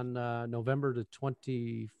happening on November the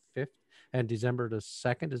 25th and December the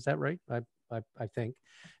 2nd. Is that right? I think.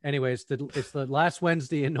 Anyway, it's the last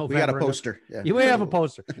Wednesday in November. We got a poster. Yeah, we have a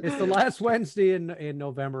poster. It's the last Wednesday in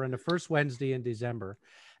November and the first Wednesday in December.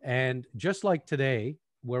 And just like today,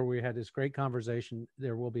 where we had this great conversation,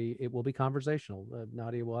 it will be conversational.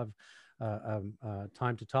 Nadia will have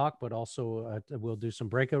time to talk, but also we'll do some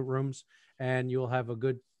breakout rooms, and you'll have a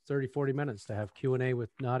good 30-40 minutes to have Q&A with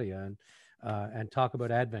Nadia and talk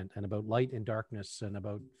about Advent and about light and darkness and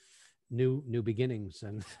about new beginnings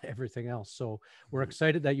and everything else. So we're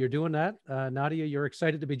excited that you're doing that. Nadia, you're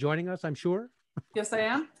excited to be joining us, I'm sure. Yes, I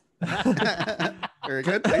am. Very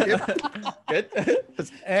good. Thank you. Good.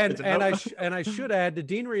 And I should add, the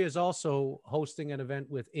Deanery is also hosting an event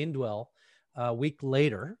with Indwell a week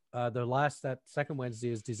later. That second Wednesday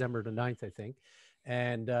is December the 9th, I think.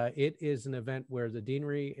 And it is an event where the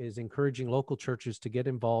Deanery is encouraging local churches to get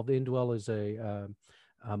involved. Indwell is a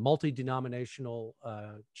multi-denominational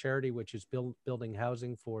charity, which is building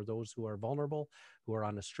housing for those who are vulnerable, who are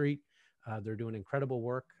on the street. They're doing incredible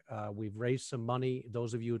work. We've raised some money.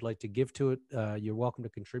 Those of you who'd like to give to it, you're welcome to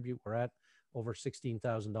contribute. We're at over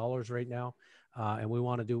 $16,000 right now. And we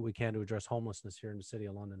want to do what we can to address homelessness here in the city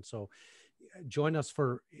of London. So join us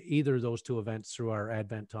for either of those two events through our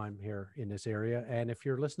Advent time here in this area. And if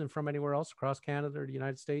you're listening from anywhere else across Canada or the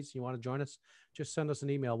United States, you want to join us, just send us an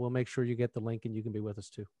email. We'll make sure you get the link and you can be with us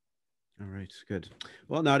too. All right, good.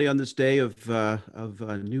 Well, Nadia, on this day of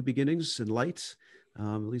new beginnings and light,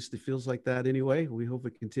 at least it feels like that anyway. We hope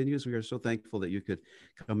it continues. We are so thankful that you could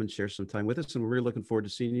come and share some time with us, and we're really looking forward to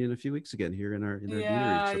seeing you in a few weeks again here in our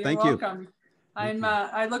Deanery. So thank you. Welcome.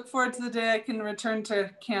 I look forward to the day I can return to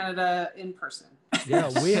Canada in person. Yeah,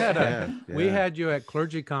 we had you at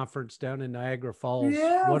clergy conference down in Niagara Falls.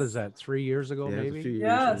 Yes. What is that? 3 years ago, maybe? A few years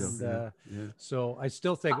Yes. ago. So I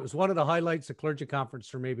still think it was one of the highlights of clergy conference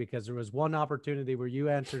for me, because there was one opportunity where you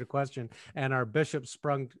answered a question and our bishop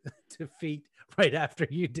sprung to feet right after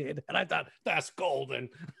you did, and I thought, that's golden.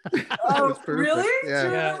 Oh, really? Yeah. Do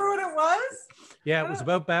you remember what it was? Yeah, it was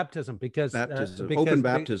about baptism, because open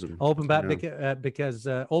baptism, because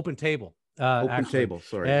open table. Open table,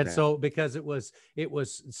 sorry. And so because it was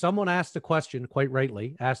someone asked a question, quite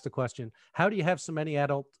rightly asked the question, how do you have so many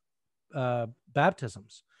adult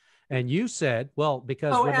baptisms? And you said, well,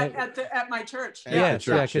 because at my church.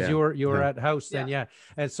 Because you were at house then,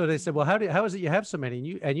 And so they said, well, how is it you have so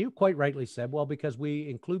many? And you quite rightly said, well, because we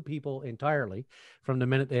include people entirely from the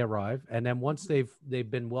minute they arrive, and then once they've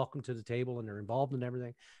been welcomed to the table and they're involved in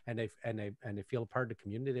everything, and they feel a part of the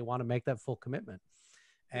community, they want to make that full commitment.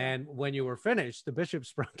 And when you were finished, the bishop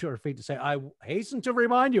sprung to her feet to say, I hasten to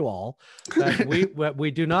remind you all that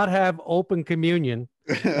we do not have open communion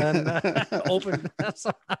and open.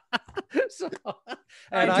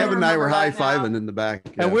 And I Kevin and I were remember that high-fiving now. in the back.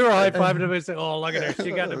 And we were high-fiving him and saying, "Oh, look at her!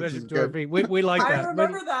 She got the mission to her feet." We like I that.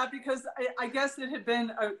 remember that because I guess it had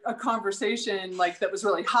been a conversation like that was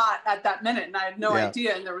really hot at that minute, and I had no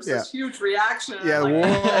idea, and there was this huge reaction. And Yeah, I'm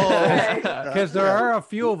like, whoa. Because there are a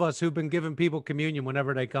few of us who've been giving people communion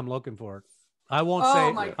whenever they come looking for it. I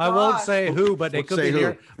won't say who, but they could be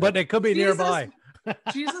near. But they could be nearby.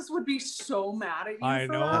 Jesus would be so mad at you. I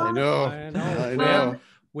for know. that. I know.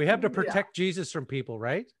 We have to protect Jesus from people,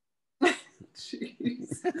 right?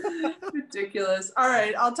 Jeez. Ridiculous. All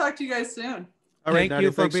right. I'll talk to you guys soon. All right, Thank Nadia,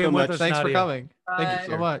 you for thanks being so with much. us. Thanks for Nadia. coming. Thank you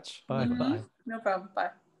so much. Bye. Bye. No problem.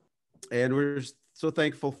 Bye. And we're so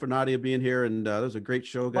thankful for Nadia being here. And that was a great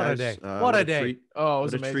show, guys. What a day. What a day. Treat. Oh, it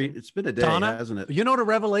was What a amazing. treat. It's been a day, Donna, hasn't it? you know what a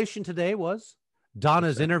revelation today was?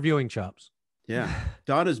 Donna's interviewing chops. Yeah.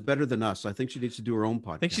 Donna's better than us. I think she needs to do her own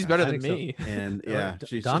podcast. I think she's better than think so. me. And yeah,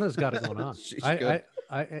 Donna's got it going on. She's good.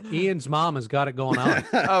 Ian's mom has got it going on.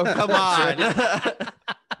 Oh, come on.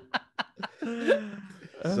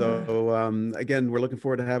 So again, we're looking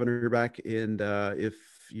forward to having her back. And if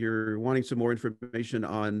you're wanting some more information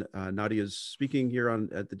on Nadia's speaking here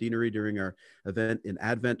at the Deanery during our event in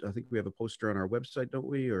Advent, I think we have a poster on our website, don't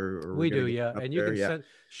we? Or we do, yeah. And you can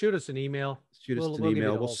shoot us an email. Shoot us an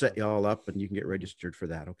email. We'll set you all up and you can get registered for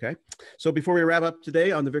that. Okay. So before we wrap up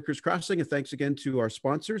today on the Vicars Crossing, and thanks again to our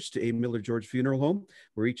sponsors, to A. Miller George Funeral Home,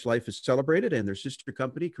 where each life is celebrated, and their sister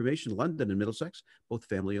company, Cremation London and Middlesex, both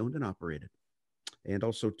family owned and operated. And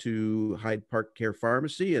also to Hyde Park Care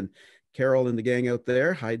Pharmacy and Carol and the gang out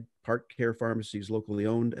there. Hyde Park Care Pharmacy is locally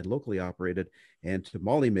owned and locally operated. And to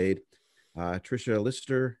Molly Maid, Tricia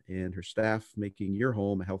Lister and her staff, making your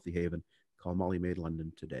home a healthy haven. Call Molly Maid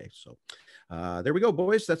London today. So there we go,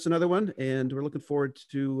 boys. That's another one. And we're looking forward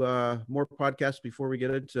to more podcasts before we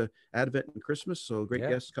get into Advent and Christmas. So great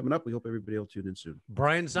guests coming up. We hope everybody will tune in soon.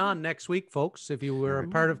 Brian's on next week, folks. If you were a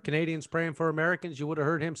part of Canadians Praying for Americans, you would have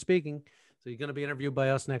heard him speaking. So you're going to be interviewed by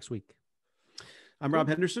us next week. I'm Rob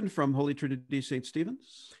Henderson from Holy Trinity St.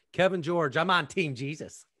 Stephen's. Kevin George, I'm on Team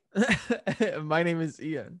Jesus. My name is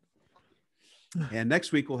Ian. And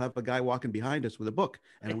next week, we'll have a guy walking behind us with a book,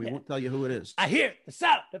 and we won't tell you who it is. I hear the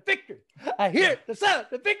sound of victory. I hear the sound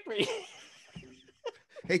of victory.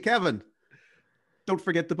 Hey, Kevin, don't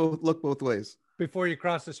forget to look both ways. Before you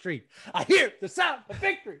cross the street, I hear the sound of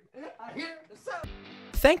victory. I hear the sound.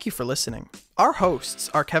 Thank you for listening. Our hosts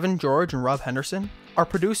are Kevin George and Rob Henderson. Our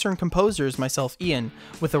producer and composer is myself, Ian,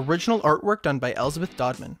 with original artwork done by Elizabeth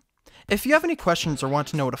Dodman. If you have any questions or want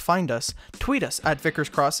to know where to find us, tweet us at Vicars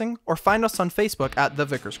Crossing or find us on Facebook at The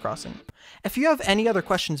Vicars Crossing. If you have any other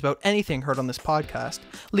questions about anything heard on this podcast,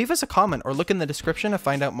 leave us a comment or look in the description to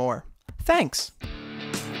find out more. Thanks!